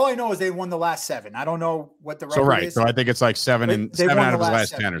 all I know is they won the last 7. I don't know what the record is. So I think it's like 7 out of his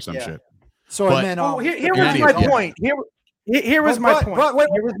last 10 or some shit. So here was my point. Here was my point. Wait,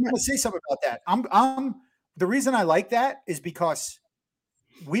 I'm going to say something about that. The reason I like that is because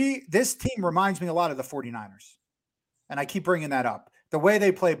this team reminds me a lot of the 49ers. And I keep bringing that up. The way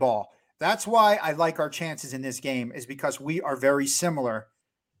they play ball. That's why I like our chances in this game, is because we are very similar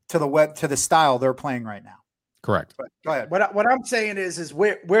to the style they're playing right now. Correct. But go ahead. What I'm saying is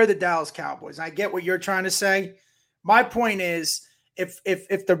we're the Dallas Cowboys. I get what you're trying to say. My point is,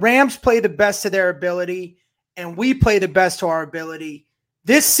 if the Rams play the best of their ability and we play the best to our ability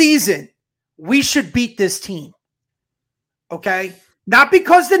this season, we should beat this team. Okay? Not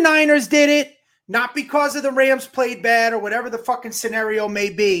because the Niners did it, not because of the Rams played bad or whatever the fucking scenario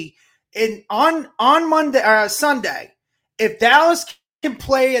may be. And on Monday or Sunday, if Dallas can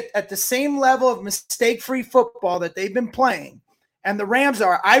play at the same level of mistake-free football that they've been playing, and the Rams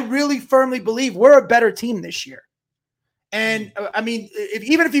are, I really firmly believe we're a better team this year. And I mean,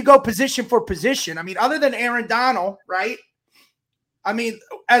 even if you go position for position, I mean, other than Aaron Donald, right? I mean,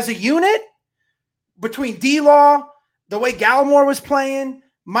 as a unit, between D-Law, the way Gallimore was playing,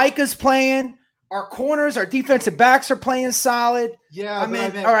 Micah's playing, our corners, our defensive backs are playing solid. Yeah, I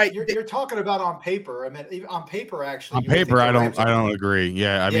mean, all right. You're talking about on paper. I mean, on paper, actually. On paper, I don't agree.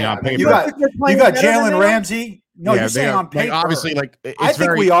 Yeah, I mean, on paper, you got Jalen Ramsey. No, you're saying on paper. obviously, I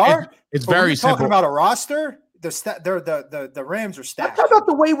think we are. It's very simple. Talking about a roster. the Rams are I'm stacked. talking about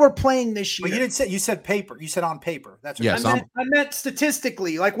the way we're playing this year. But you didn't say, you said paper. You said on paper. That's what Yes, I meant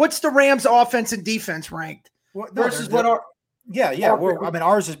statistically. Like, what's the Rams' offense and defense ranked versus what our? Yeah.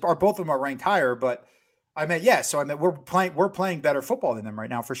 Ours is both of them are ranked higher, but I meant So I meant we're playing better football than them right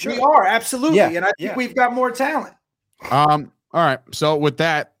now for sure. We are absolutely, Yeah, and I think we've got more talent. All right. So with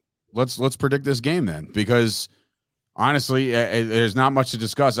that, let's predict this game then, because honestly, there's not much to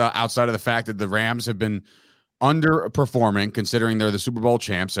discuss outside of the fact that the Rams have been underperforming, considering they're the Super Bowl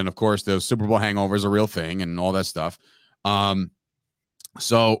champs, and of course, the Super Bowl hangover is a real thing and all that stuff.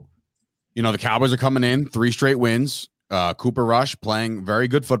 So the Cowboys are coming in 3 straight wins. Cooper Rush playing very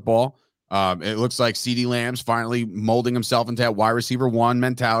good football. It looks like CeeDee Lamb's finally molding himself into that wide receiver 1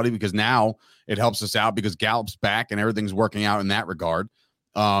 mentality, because now it helps us out because Gallup's back and everything's working out in that regard.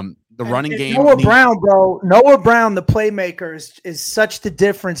 The running game. Noah Brown, the playmaker, is such the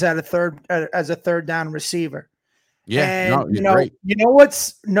difference as a third down receiver. Yeah, and great.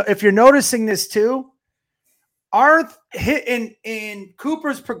 If you're noticing this too, our hit in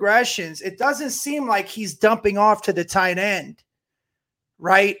Cooper's progressions, it doesn't seem like he's dumping off to the tight end,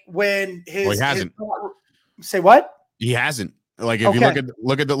 right? When he hasn't. Say what? He hasn't. Like if you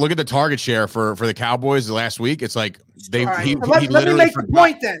look at the target share for the Cowboys last week, it's like let me make the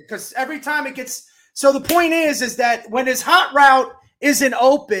point then, because every time it gets so the point is that when his hot route isn't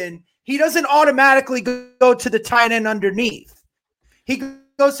open, he doesn't automatically go to the tight end underneath. He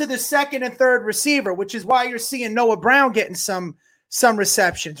goes to the second and third receiver, which is why you're seeing Noah Brown getting some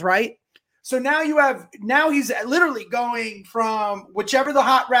receptions, right? So now he's literally going from whichever the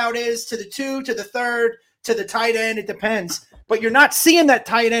hot route is to the 2 to the third to the tight end. It depends. But you're not seeing that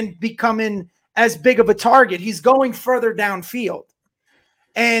tight end becoming as big of a target. He's going further downfield.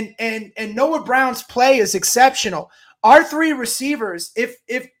 And Noah Brown's play is exceptional. Our 3 receivers, if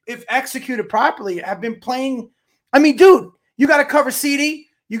executed properly, have been playing. I mean, dude, you got to cover CeeDee.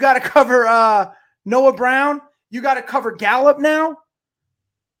 You got to cover Noah Brown. You got to cover Gallup now,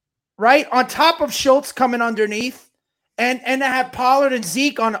 right? On top of Schultz coming underneath, and to have Pollard and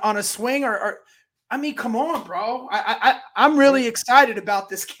Zeke on a swing or I mean, come on, bro. I'm really excited about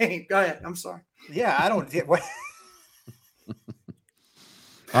this game. Go ahead. I'm sorry. Yeah, I don't get what.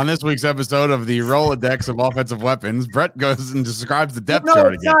 On this week's episode of the Rolodex of Offensive Weapons, Bret goes and describes the depth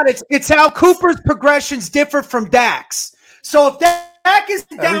chart again. No, it's not. It's how Cooper's progressions differ from Dak's. So if Dak is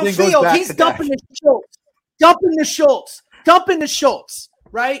downfield, he's dumping the Schultz,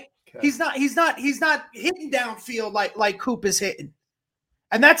 right? Okay. He's not hitting downfield like Coop is hitting.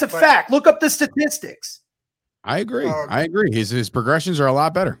 And that's a fact. Look up the statistics. I agree. His progressions are a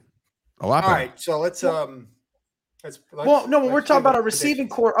lot better. A lot better. All right, so let's when we're talking about a receiving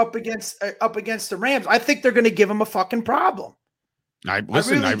core up against the Rams, I think they're going to give him a fucking problem. I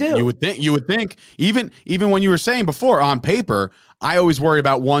really do. You would think even when you were saying before on paper, I always worry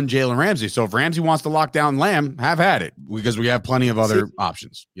about one Jalen Ramsey. So if Ramsey wants to lock down Lamb, have at it, because we have plenty of other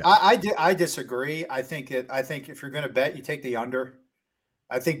options. Yeah. I disagree. I think if you're going to bet, you take the under.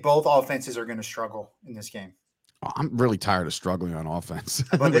 I think both offenses are going to struggle in this game. Oh, I'm really tired of struggling on offense.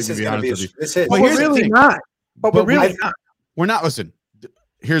 But this is going to be we're really not. But we're really not. We're not. Listen,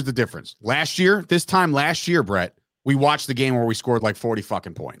 here's the difference. This time last year, Bret, we watched the game where we scored like 40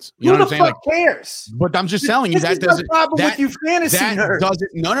 fucking points. You know what I'm saying? Who cares? But I'm just telling you that doesn't. Problem with you fantasy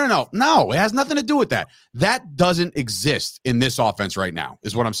nerds. No. It has nothing to do with that. That doesn't exist in this offense right now.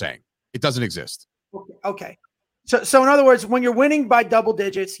 Is what I'm saying. It doesn't exist. Okay. So in other words, when you're winning by double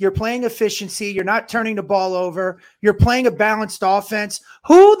digits, you're playing efficiency, you're not turning the ball over, you're playing a balanced offense.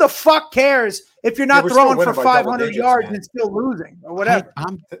 Who the fuck cares if you're not throwing for 500 yards and still losing or whatever?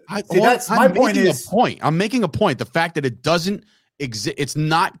 I'm making a point. The fact that it doesn't exist, it's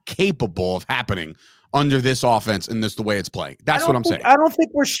not capable of happening under this offense and the way it's playing. That's what I'm saying. I don't think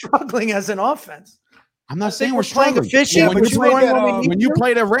we're struggling as an offense. I'm not saying we're struggling. Efficient, when you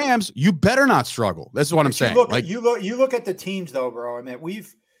play the Rams, you better not struggle. That's what I'm saying. You look at the teams though, bro. I mean,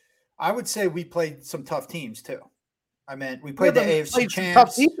 I would say we played some tough teams too. I mean, we played the AFC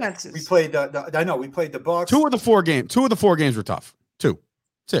champs. Tough defenses. We played we played the Bucs. Two of the four games were tough. Two.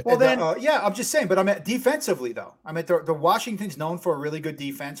 That's it. Well then, I'm just saying. But I mean, defensively though, I mean, the Washington's known for a really good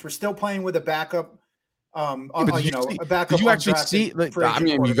defense. We're still playing with a backup. A backup. Did you actually see? I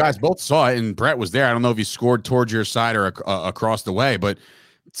mean, you guys both saw it, and Bret was there. I don't know if he scored towards your side or across the way, but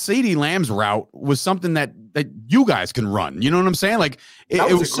CeeDee Lamb's route was something that you guys can run. You know what I'm saying? Like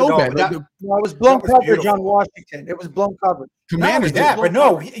it was so bad. It was blown coverage on Washington. It was blown coverage. Commanders that, but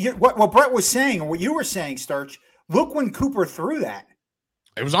no. What Bret was saying, and what you were saying, Sturch. Look when Cooper threw that.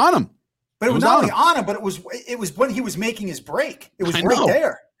 It was on him. But it was not only on him, but it was when he was making his break. It was right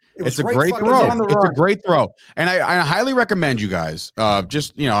there. It's a great throw. It's a great throw. And I highly recommend you guys.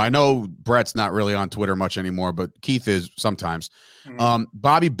 Just, I know Brett's not really on Twitter much anymore, but Keith is sometimes. Mm-hmm.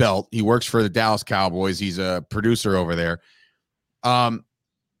 Bobby Belt, he works for the Dallas Cowboys. He's a producer over there. And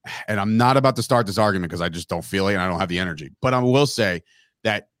I'm not about to start this argument because I just don't feel it and I don't have the energy. But I will say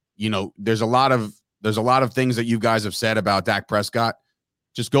that, there's a lot of things that you guys have said about Dak Prescott.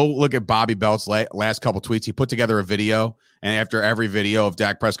 Just go look at Bobby Belt's last couple tweets. He put together a video, and after every video of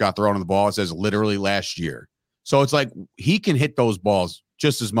Dak Prescott throwing the ball, it says literally last year. So it's like he can hit those balls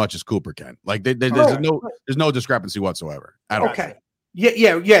just as much as Cooper can. Like there's no discrepancy whatsoever at all. Okay.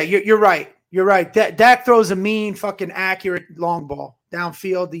 Yeah. You're right. You're right. Dak throws a mean, fucking accurate long ball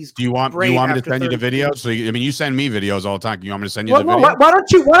downfield. Do you want me to send you the video? So you send me videos all the time. You want me to send you the video? Why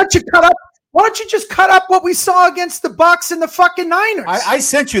don't you cut up? Why don't you just cut up what we saw against the Bucs and the fucking Niners? I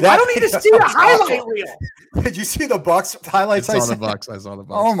sent you that. I don't need to see a highlight reel. Did you see the Bucs highlights? I saw the Bucs.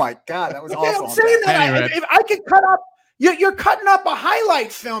 Oh my God, that was awesome. I'm saying that if I could cut up, you're cutting up a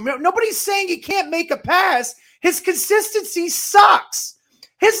highlight film. Nobody's saying he can't make a pass. His consistency sucks.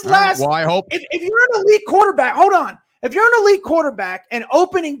 His last. Well, I hope if you're an elite quarterback, hold on. If you're an elite quarterback and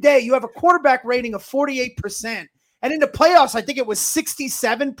opening day, you have a quarterback rating of 48%, and in the playoffs, I think it was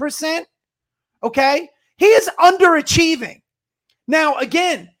 67%. Okay, he is underachieving. Now,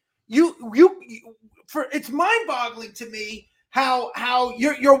 again, it's mind-boggling to me how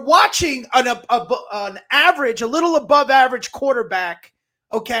you're watching an average, a little above average quarterback,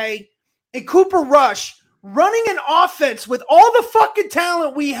 okay, and Cooper Rush running an offense with all the fucking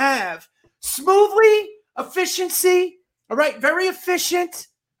talent we have, smoothly, efficiency, all right, very efficient.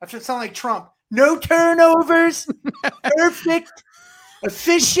 I should sound like Trump. No turnovers, perfect,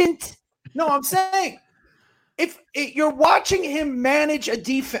 efficient. No, I'm saying if you're watching him manage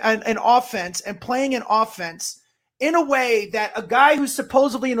an offense and playing an offense in a way that a guy who's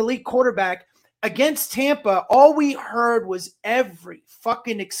supposedly an elite quarterback against Tampa, all we heard was every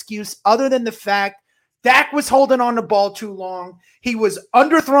fucking excuse other than the fact Dak was holding on the ball too long. He was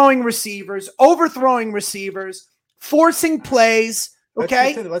underthrowing receivers, overthrowing receivers, forcing plays.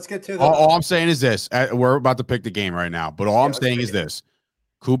 Okay. Let's get to that. All I'm saying is this. We're about to pick the game right now, but all I'm saying is this.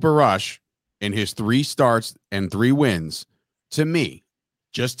 Cooper Rush, in his 3 starts and 3 wins, to me,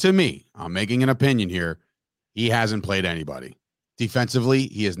 I'm making an opinion here, he hasn't played anybody. Defensively,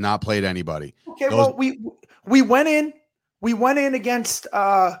 he has not played anybody. Okay, well, we went in against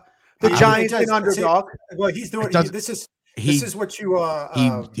the Giants and underdog. Well, he's doing this is what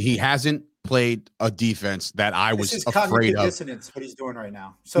you he hasn't played a defense that I was afraid of. Dissonance, what he's doing right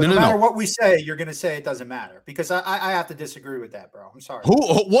now. So no matter what we say, you're going to say it doesn't matter because I have to disagree with that, bro. I'm sorry.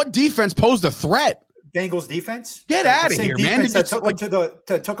 What defense posed a threat? Bengals defense. Get out of here, man! That took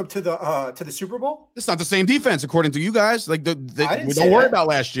them to the Super Bowl. It's not the same defense according to you guys. Like we don't worry about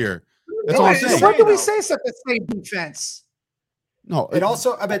last year. That's all I'm saying. What do we say? It's not the same defense. No, it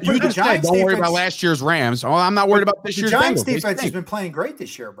also. I mean, you just said don't worry about last year's Rams. Oh, I'm not worried about this year's Giants Bengals. Defense has been playing great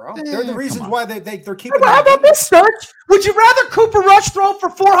this year, bro. They're the reasons why they're keeping. How about this, Sturch? Would you rather Cooper Rush throw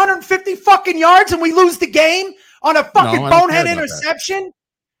for 450 fucking yards and we lose the game on a fucking bonehead interception?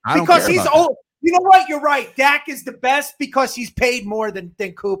 Because he's old. You know what? You're right. Dak is the best because he's paid more than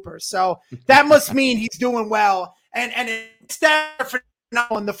Cooper. So that must mean he's doing well. And instead for now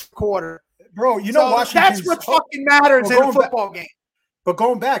in the quarter, bro. You know, that's what fucking matters in a football game. But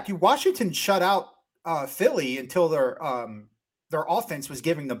going back, Washington shut out Philly until their offense was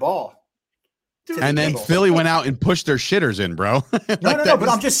giving the ball. And then Philly went out and pushed their shitters in, bro. No. But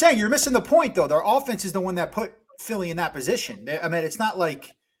I'm just saying, you're missing the point, though. Their offense is the one that put Philly in that position. I mean, it's not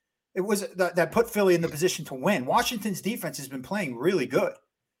like it was that put Philly in the position to win. Washington's defense has been playing really good.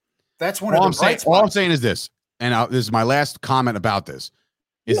 That's one of the bright spots. All I'm saying is this, and this is my last comment about this,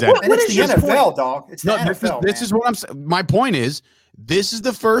 is that it's the NFL, dog. It's the NFL. This is what I'm saying. My point is, this is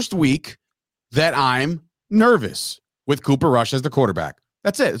the first week that I'm nervous with Cooper Rush as the quarterback.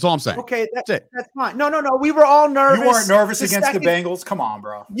 That's it. That's all I'm saying. Okay, that's it. That's fine. No. We were all nervous. You weren't nervous against the Bengals? Come on,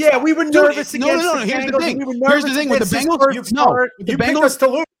 bro. Yeah, we were nervous against the Bengals. Here's the thing. Here's the thing with the Bengals. You picked us to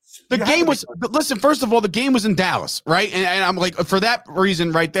lose. The game was – listen, first of all, the game was in Dallas, right? And I'm like, for that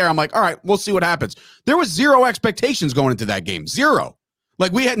reason right there, I'm like, all right, we'll see what happens. There was zero expectations going into that game. Zero.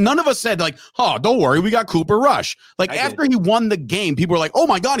 Like, none of us said, like, oh, don't worry, we got Cooper Rush. Like, after he won the game, people were like, oh,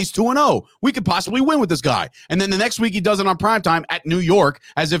 my God, he's 2-0. We could possibly win with this guy. And then the next week he does it on primetime at New York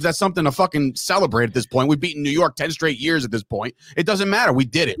as if that's something to fucking celebrate at this point. We've beaten New York 10 straight years at this point. It doesn't matter. We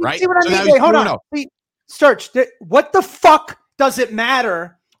did it, right? See what I mean? Wait, hold on. Sturch, what the fuck does it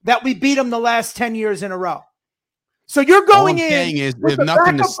matter that we beat them the last 10 years in a row? So you're going in. Saying is, there's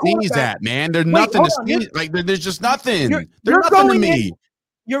nothing to sneeze at, man. There's nothing to sneeze. Like, there's just nothing. There's nothing to me.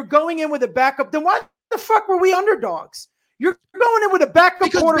 you're going in with a backup. Then why the fuck were we underdogs? You're going in with a backup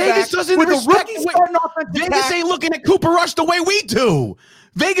because quarterback Vegas doesn't with respect a rookie starting offensive Vegas tackle. ain't looking at Cooper Rush the way we do.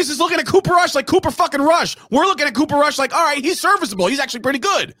 Vegas is looking at Cooper Rush like Cooper fucking Rush. We're looking at Cooper Rush like, all right, he's serviceable. He's actually pretty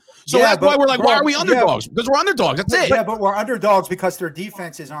good. So that's why we're like, why are we underdogs? Because we're underdogs. That's it. Yeah, but we're underdogs because their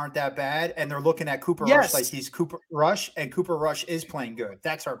defenses aren't that bad, and they're looking at Cooper Rush like he's Cooper Rush, and Cooper Rush is playing good.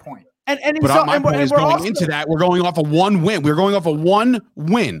 That's our point. My point is going into that, we're going off of one win. We're going off of one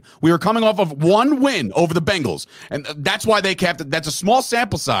win. We were coming off of one win over the Bengals. And that's why they kept it. That's a small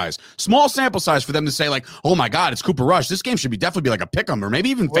sample size. Small sample size for them to say, like, oh, my God, it's Cooper Rush. This game should definitely be like a pick 'em or maybe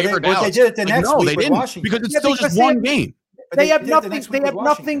even favored out. They did it the next week they didn't Washington. because it's still just one game. They have nothing. They have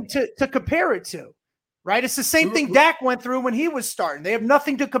nothing to compare it to, right? It's the same thing Dak went through when he was starting. They have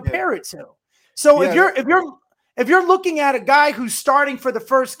nothing to compare it to. So if you're looking at a guy who's starting for the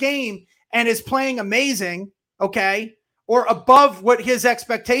first game and is playing amazing, okay, or above what his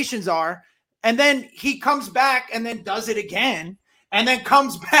expectations are, and then he comes back and then does it again, and then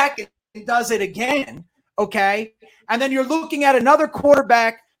comes back and does it again, okay, and then you're looking at another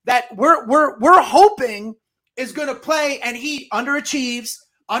quarterback that we're hoping is going to play, and he underachieves,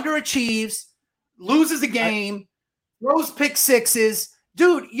 loses a game, throws pick sixes,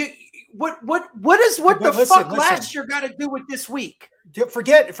 dude. What the fuck last year got to do with this week?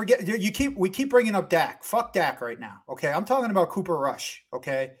 Forget. We keep bringing up Dak. Fuck Dak right now. Okay, I'm talking about Cooper Rush.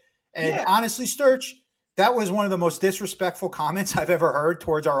 Okay, and honestly, Sturch, that was one of the most disrespectful comments I've ever heard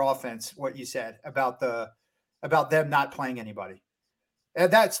towards our offense. What you said about them not playing anybody.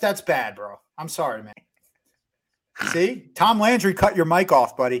 That's bad, bro. I'm sorry, man. See, Tom Landry cut your mic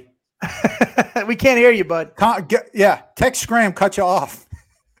off, buddy. We can't hear you, bud. Text Scram cut you off.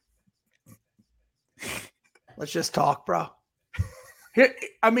 Let's just talk, bro. Here,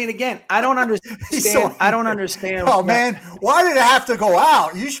 I mean, again, I don't understand. I don't understand. Oh man, why did it have to go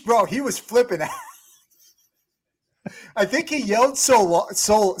out? Bro, he was flipping out. I think he yelled so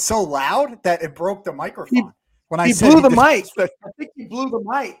loud that it broke the microphone. He blew the mic. I think he blew the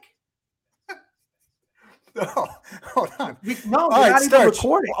mic. No, hold on. No, we're not even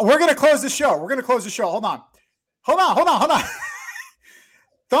recording. We're gonna close the show. Hold on.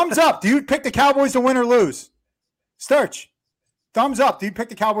 Thumbs up. Do you pick the Cowboys to win or lose? Sturch. Thumbs up. Do you pick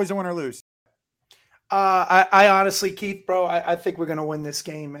the Cowboys to win or lose? I honestly, Keith, bro, I think we're going to win this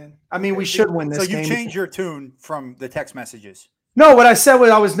game, man. I mean, we should win this game. So you changed your tune from the text messages. No, what I said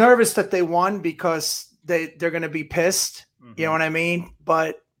was I was nervous that they won because they're going to be pissed. Mm-hmm. You know what I mean?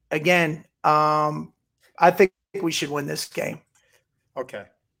 But again, I think we should win this game. Okay.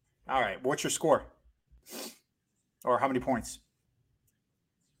 All right. What's your score? Or how many points?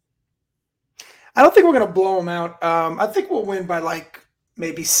 I don't think we're going to blow them out. I think we'll win by like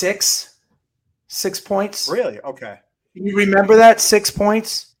maybe 6 points. Really? Okay. You remember that? 6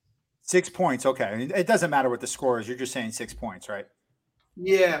 points? 6 points. Okay. It doesn't matter what the score is. You're just saying 6 points, right?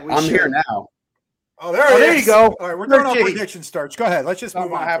 Yeah. I'm here now. Oh, there you go. All right. We're doing our prediction starts. Go ahead. Let's just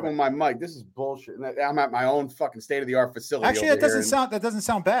move on. I have on my mic. This is bullshit. I'm at my own fucking state-of-the-art facility. Actually, that doesn't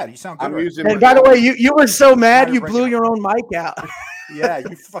sound bad. You sound good. I'm using. And by the way, you were so mad you blew your own mic out. Yeah.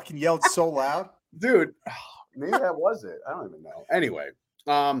 You fucking yelled so loud. Dude, maybe that was it. I don't even know. Anyway,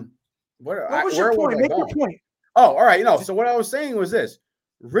 what was your point? Make your point. Oh, all right. So what I was saying was this.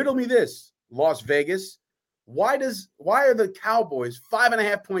 Riddle me this, Las Vegas. Why are the Cowboys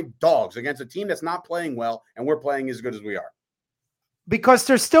 5.5-point dogs against a team that's not playing well and we're playing as good as we are? Because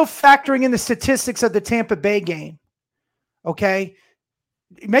they're still factoring in the statistics of the Tampa Bay game. Okay?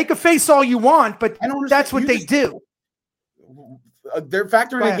 Make a face all you want, but that's what they do. They're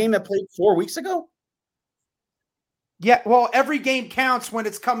factoring a game that played 4 weeks ago? Yeah, well, every game counts when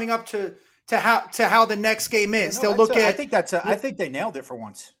it's coming up to how the next game is. They'll look at. I think they nailed it for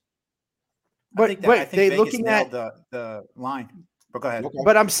once. But I think they're looking at the line. But go ahead. Okay.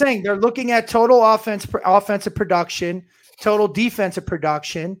 But I'm saying they're looking at total offensive production, total defensive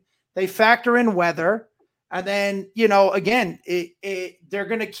production. They factor in weather, and then again, they're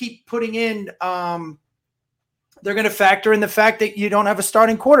going to keep putting in. They're going to factor in the fact that you don't have a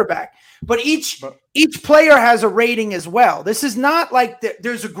starting quarterback. But each player has a rating as well. This is not like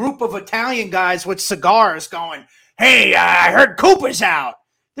there's a group of Italian guys with cigars going, "Hey, I heard Cooper's out."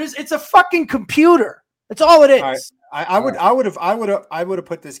 It's a fucking computer. That's all it is. All right. I would have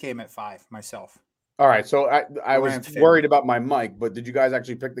put this game at 5 myself. All right. So I was worried about my mic, but did you guys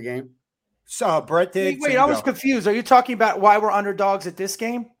actually pick the game? So Brett did. Wait, I was confused. Are you talking about why we're underdogs at this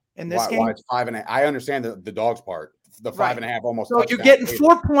game? Why it's 5.5? I understand the dogs part. The 5.5 almost. So you're getting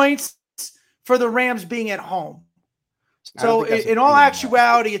 4 points for the Rams being at home. So in all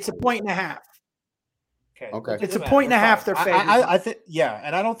actuality, it's 1.5 points. Okay. It's a point and a half. They're favored. I think, yeah,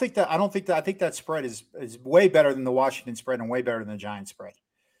 and I think that spread is way better than the Washington spread and way better than the Giants spread.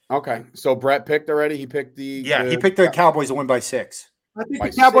 Okay, so Brett picked already. He picked he picked the Cowboys to win by 6. I think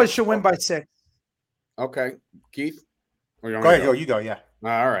the Cowboys should win by 6. Okay, Keith. Go ahead, you go. Yeah.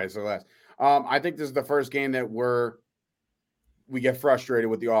 All right. So last, I think this is the first game that we get frustrated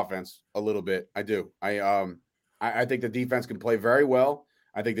with the offense a little bit. I do. I think the defense can play very well.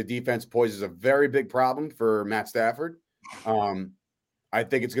 I think the defense poses a very big problem for Matt Stafford. I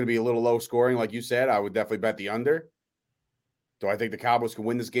think it's going to be a little low scoring, like you said. I would definitely bet the under. Do I think the Cowboys can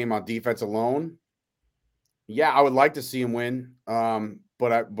win this game on defense alone? Yeah, I would like to see him win,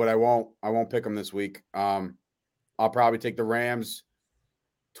 but I won't pick them this week. I'll probably take the Rams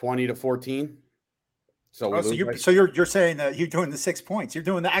 20-14. So you're saying that you're doing the 6 points. You're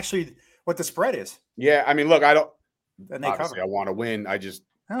doing actually what the spread is. Yeah, I mean, look, I don't. And they cover. I want to win. There's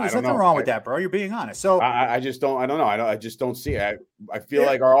nothing wrong with that, bro. You're being honest. So I just don't. I don't know. I just don't see it. I feel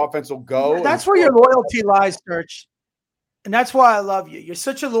like our offense will go. That's where your loyalty lies, Sturch. And that's why I love you. You're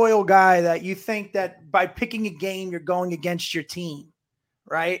such a loyal guy that you think that by picking a game, you're going against your team,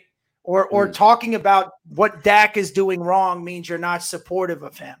 right? Or talking about what Dak is doing wrong means you're not supportive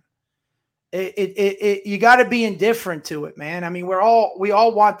of him. You got to be indifferent to it, man. I mean, we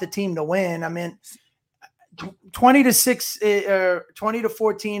all want the team to win. I mean, 20-6,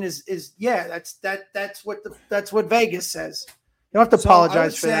 20-14 is that's what Vegas says. You don't have to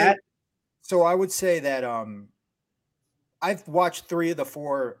apologize for that. So I would say that I've watched 3 of the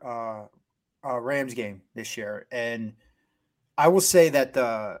 4 Rams game this year, and I will say that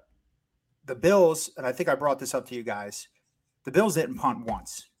the Bills, and I think I brought this up to you guys, the Bills didn't punt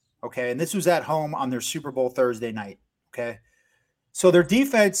once, okay? And this was at home on their Super Bowl Thursday night, okay? So their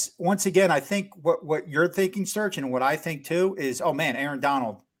defense, once again, I think what you're thinking, Sturch, and what I think too is, oh man, Aaron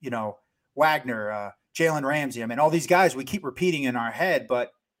Donald, Wagner, Jalen Ramsey. I mean, all these guys we keep repeating in our head,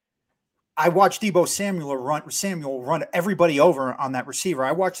 but I watched Deebo Samuel run everybody over on that receiver.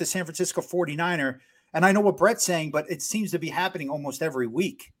 I watched the San Francisco 49er, and I know what Brett's saying, but it seems to be happening almost every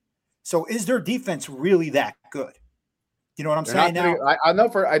week. So is their defense really that good? You know what I'm saying now? I know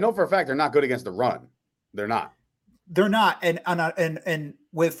for a fact they're not good against the run. They're not. They're not. And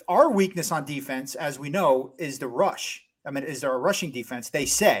with our weakness on defense, as we know, is the rush. I mean, is there a rushing defense? They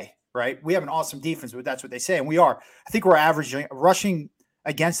say, right? We have an awesome defense, but that's what they say. And we are. I think we're averaging rushing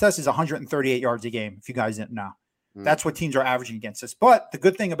against us is 138 yards a game, if you guys didn't know. That's what teams are averaging against us. But the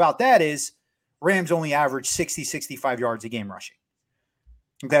good thing about that is Rams only average 60, 65 yards a game rushing.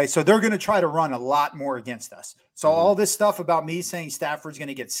 Okay, so they're going to try to run a lot more against us. So all this stuff about me saying Stafford's going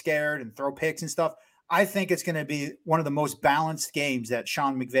to get scared and throw picks and stuff, I think it's going to be one of the most balanced games that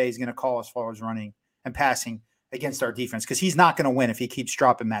Sean McVay is going to call as far as running and passing against our defense, because he's not going to win if he keeps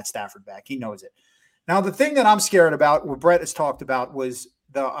dropping Matt Stafford back. He knows it. Now, the thing that I'm scared about, what Brett has talked about, was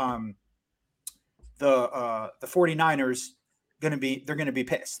the 49ers they're going to be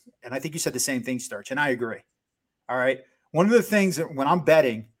pissed. And I think you said the same thing, Sturch, and I agree. All right. One of the things that when I'm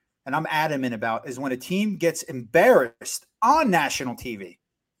betting and I'm adamant about is when a team gets embarrassed on national TV,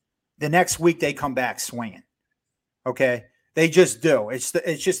 the next week they come back swinging. Okay. They just do.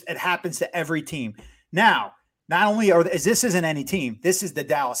 It happens to every team. Now, not only this isn't any team, this is the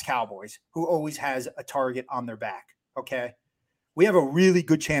Dallas Cowboys, who always has a target on their back. Okay. We have a really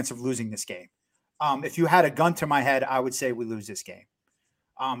good chance of losing this game. If you had a gun to my head, I would say we lose this game.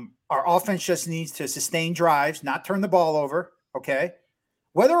 Our offense just needs to sustain drives, not turn the ball over. Okay.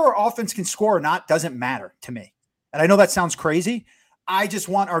 Whether our offense can score or not doesn't matter to me. And I know that sounds crazy. I just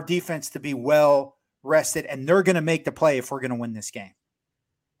want our defense to be well rested, and they're going to make the play if we're going to win this game.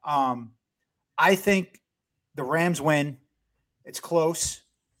 I think the Rams win. It's close.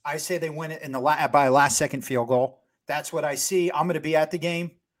 I say they win it by a last-second field goal. That's what I see. I'm going to be at the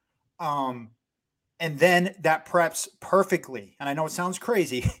game. And then that preps perfectly, and I know it sounds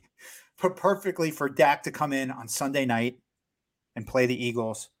crazy, but perfectly for Dak to come in on Sunday night and play the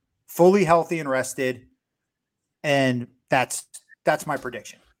Eagles fully healthy and rested. And that's my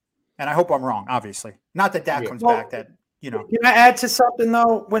prediction. And I hope I'm wrong, obviously. Not that Dak comes back, that, Can I add to something,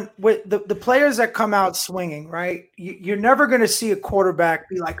 though? When the players that come out swinging, right, you're never going to see a quarterback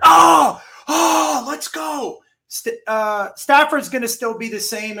be like, oh, let's go. Stafford's going to still be the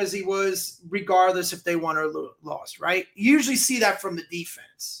same as he was, regardless if they won or lost, right? You usually see that from the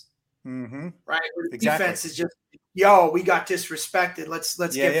defense, right? Where the defense is just, we got disrespected. Let's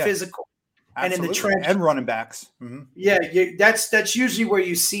get physical. Absolutely. And in the trench and running backs. That's usually where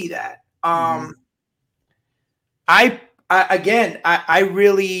you see that. I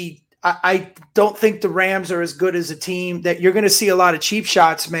I don't think the Rams are as good as a team. That you're going to see a lot of cheap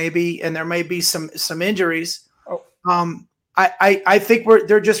shots, maybe, and there may be some injuries. I think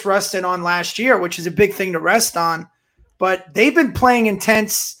they're just resting on last year, which is a big thing to rest on. But they've been playing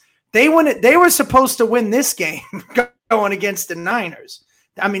intense. They were supposed to win this game going against the Niners.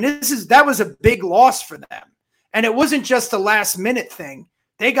 I mean, that was a big loss for them, and it wasn't just a last minute thing.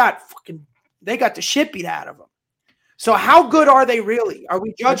 They got the shit beat out of them. So how good are they really? Are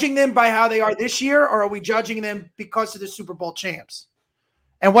we judging them by how they are this year, or are we judging them because of the Super Bowl champs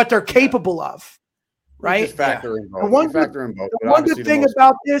and what they're capable of? Right? Just factor in both. The one good thing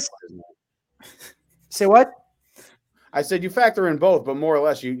about this. Say what? I said you factor in both, but more or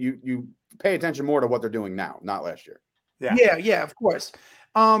less you pay attention more to what they're doing now, not last year. Yeah, of course.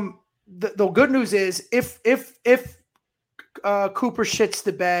 The good news is if Cooper shits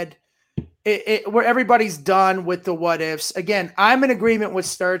the bed, where everybody's done with the what ifs. Again, I'm in agreement with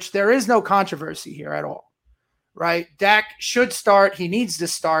Sturch. There is no controversy here at all, right? Dak should start. He needs to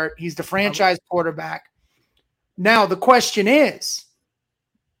start. He's the franchise quarterback. Now, the question is,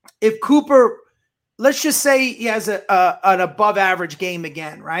 if Cooper, let's just say he has an above average game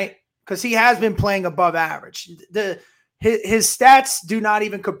again, right? Because he has been playing above average. His stats do not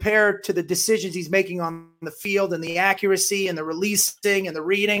even compare to the decisions he's making on the field and the accuracy and the releasing and the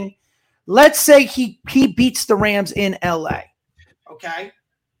reading. Let's say he beats the Rams in LA. Okay.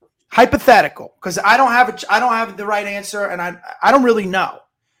 Hypothetical, because I don't have the right answer, and I don't really know.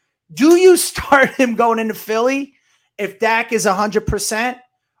 Do you start him going into Philly if Dak is 100%,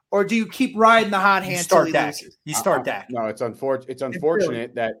 or do you keep riding the hot hand till he loses? You start Dak. No, it's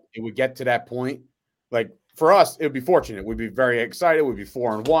unfortunate that it would get to that point. Like for us, it would be fortunate. We'd be very excited. We'd be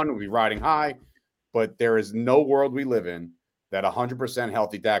 4-1. We'd be riding high. But there is no world we live in that 100%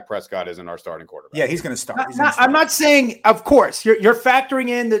 healthy Dak Prescott isn't our starting quarterback. Yeah, he's going to start. I'm not saying, of course, you're factoring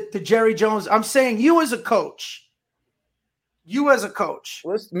in the Jerry Jones. I'm saying you as a coach.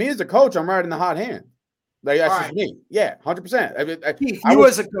 Listen, me as a coach, I'm riding the hot hand. Like, that's just me. Yeah, 100%. You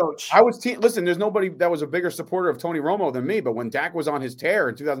as a coach. Listen, there's nobody that was a bigger supporter of Tony Romo than me, but when Dak was on his tear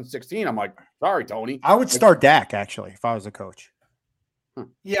in 2016, I'm like, sorry, Tony. I would start Dak, actually, if I was a coach.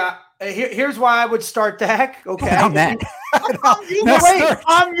 Yeah, here's why I would start Dak. Okay, I'm that.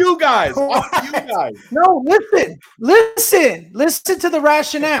 I'm you guys. No, listen to the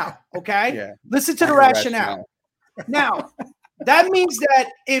rationale. Okay, Yeah. Listen to the rationale. Now, that means that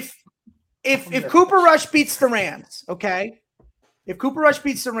if Cooper Rush beats the Rams, okay,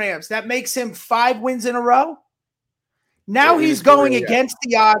 that makes him 5 wins in a row. Now he's going against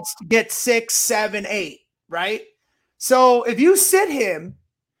the odds to get 6, 7, 8, right? So if you sit him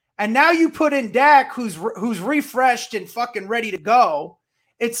and now you put in Dak, who's refreshed and fucking ready to go,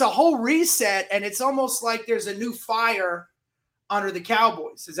 it's a whole reset, and it's almost like there's a new fire under the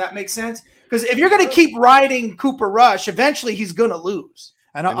Cowboys. Does that make sense? Because if you're going to keep riding Cooper Rush, eventually he's going to lose.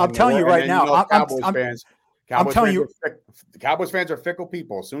 And I'm telling you right now, Cowboys fans are fickle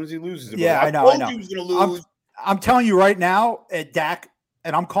people. As soon as he loses, I know. He was going to lose. I'm telling you right now, Dak,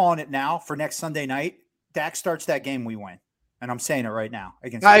 and I'm calling it now for next Sunday night. Dak starts that game, we win, and I'm saying it right now.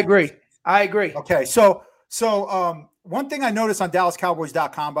 I agree. Okay, so one thing I noticed on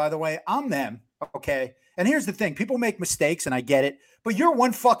DallasCowboys.com, by the way, I'm them. Okay, and here's the thing: people make mistakes, and I get it, but your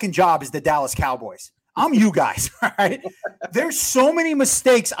one fucking job is the Dallas Cowboys. I'm you guys, all right? There's so many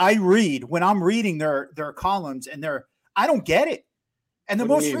mistakes I read when I'm reading their columns, and I don't get it. And the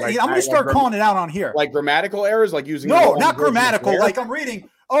most, I'm going to start calling it out on here. Like grammatical errors, like using no, not grammatical. Like I'm reading.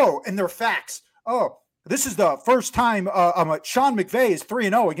 And their facts. This is the first time Sean McVay is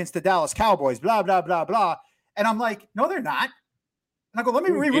 3-0 against the Dallas Cowboys, blah, blah, blah, blah. And I'm like, no, they're not. And I go, let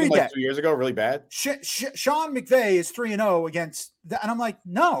me reread that. 2 years ago, really bad. Sean McVay is 3-0 against – and I'm like,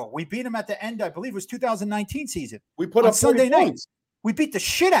 no, we beat him at the end, I believe it was 2019 season. We put up Sunday night. nights. We beat the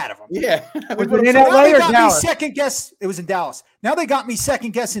shit out of them. Yeah. in LA or Dallas? Second guess. It was in Dallas. Now they got me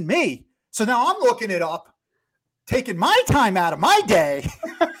second guessing me. So now I'm looking it up, taking my time out of my day.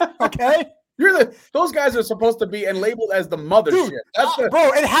 Okay? Those guys are supposed to be and labeled as the mothership.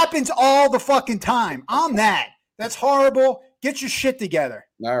 Bro, it happens all the fucking time. I'm that. That's horrible. Get your shit together.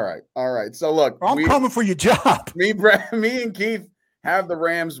 All right. So look, I'm coming for your job. Me and Keith have the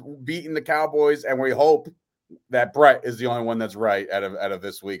Rams beating the Cowboys, and we hope that Bret is the only one that's right out of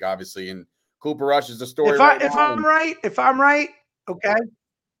this week, obviously. And Cooper Rush is the story. If I'm right, okay.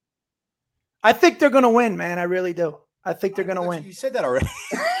 I think they're gonna win, man. I really do. I think they're gonna win. You said that already.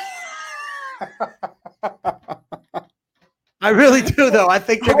 I really do, though. I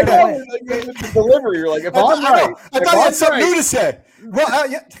think they're going to win. The delivery, you're like, if I'm right. I thought you had something new to say. Well,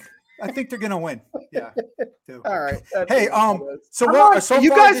 yeah. I think they're gonna win. Yeah. Too. All right. Hey, so Come what? on, So you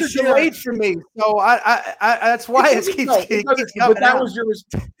far guys this are year- delayed for me, so I that's why it keeps But coming that out. was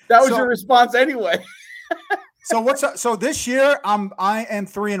your response anyway. So this year I am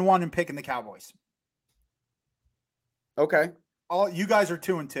 3-1 in picking the Cowboys. Okay. All you guys are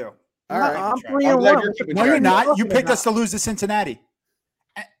 2-2. All right. I'm I'm glad 3-1. you're keeping No, track. you're not. You talking picked about? us to lose to Cincinnati.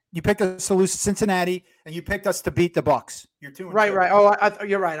 You picked us to lose to Cincinnati, and you picked us to beat the Bucks. You're 2-2. Right. Oh,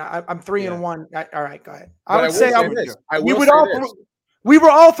 you're right. I'm 3-1. All right, go ahead. But I would say we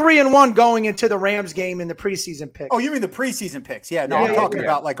were all 3-1 going into the Rams game in the preseason pick. Oh, you mean the preseason picks? Yeah, no, Yeah, I'm yeah, talking yeah.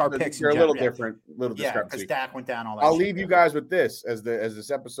 about like our picks. They're a in little general. different, little Yeah, because discrepancy. Dak went down all that. I'll shit. leave you guys with this as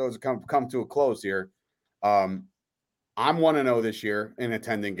this episode's come to a close here. I'm 1-0 this year in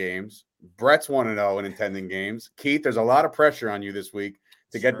attending games. Brett's 1-0 in attending games. Keith, there's a lot of pressure on you this week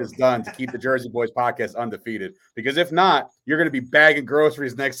to get this done to keep the Jersey Boys podcast undefeated. Because if not, you're going to be bagging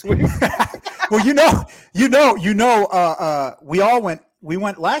groceries next week. Well, we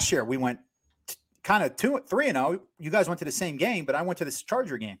went last year. We went kind of 3-0. You guys went to the same game, but I went to this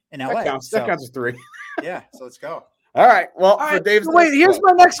Charger game in LA. That counts as 3. Yeah, so let's go. All right. Well, All for right, Dave's so wait, here's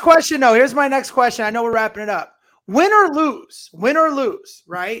my next question. No, here's my next question. I know we're wrapping it up. Win or lose,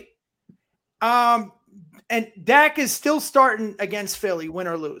 right? And Dak is still starting against Philly, win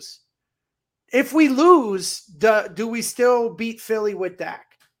or lose. If we lose, do we still beat Philly with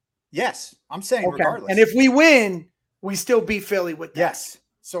Dak? Yes, I'm saying regardless. And if we win, we still beat Philly with Dak. yes,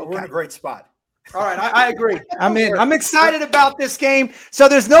 so we're in a great spot. All right, I agree. I'm in. I'm excited about this game. So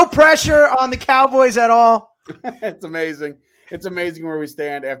there's no pressure on the Cowboys at all. It's amazing. It's amazing where we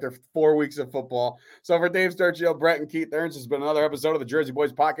stand after 4 weeks of football. So for Dave Sturchio, Bret, and Keith Ernst, has been another episode of the Jersey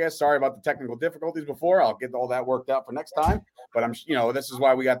Boys podcast. Sorry about the technical difficulties before. I'll get all that worked out for next time. But this is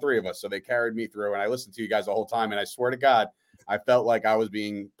why we got 3 of us. So they carried me through, and I listened to you guys the whole time. And I swear to God, I felt like I was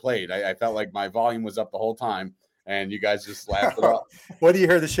being played. I felt like my volume was up the whole time, and you guys just laughed it off. What do you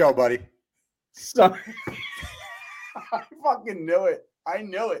hear the show, buddy? So I fucking knew it. I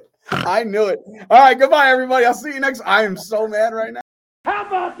knew it. All right, goodbye, everybody. I'll see you next. I am so mad right now. How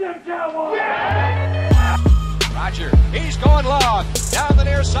about them Cowboys? Roger, he's going long. Down the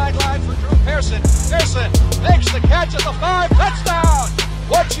near sideline for Drew Pearson. Pearson makes the catch at the 5. Touchdown!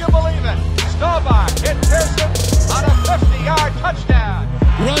 What you believe in? Staubach hit Pearson on a 50-yard touchdown.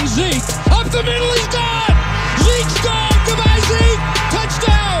 Run Zeke. Up the middle, he's gone! Zeke's gone! Goodbye, Zeke!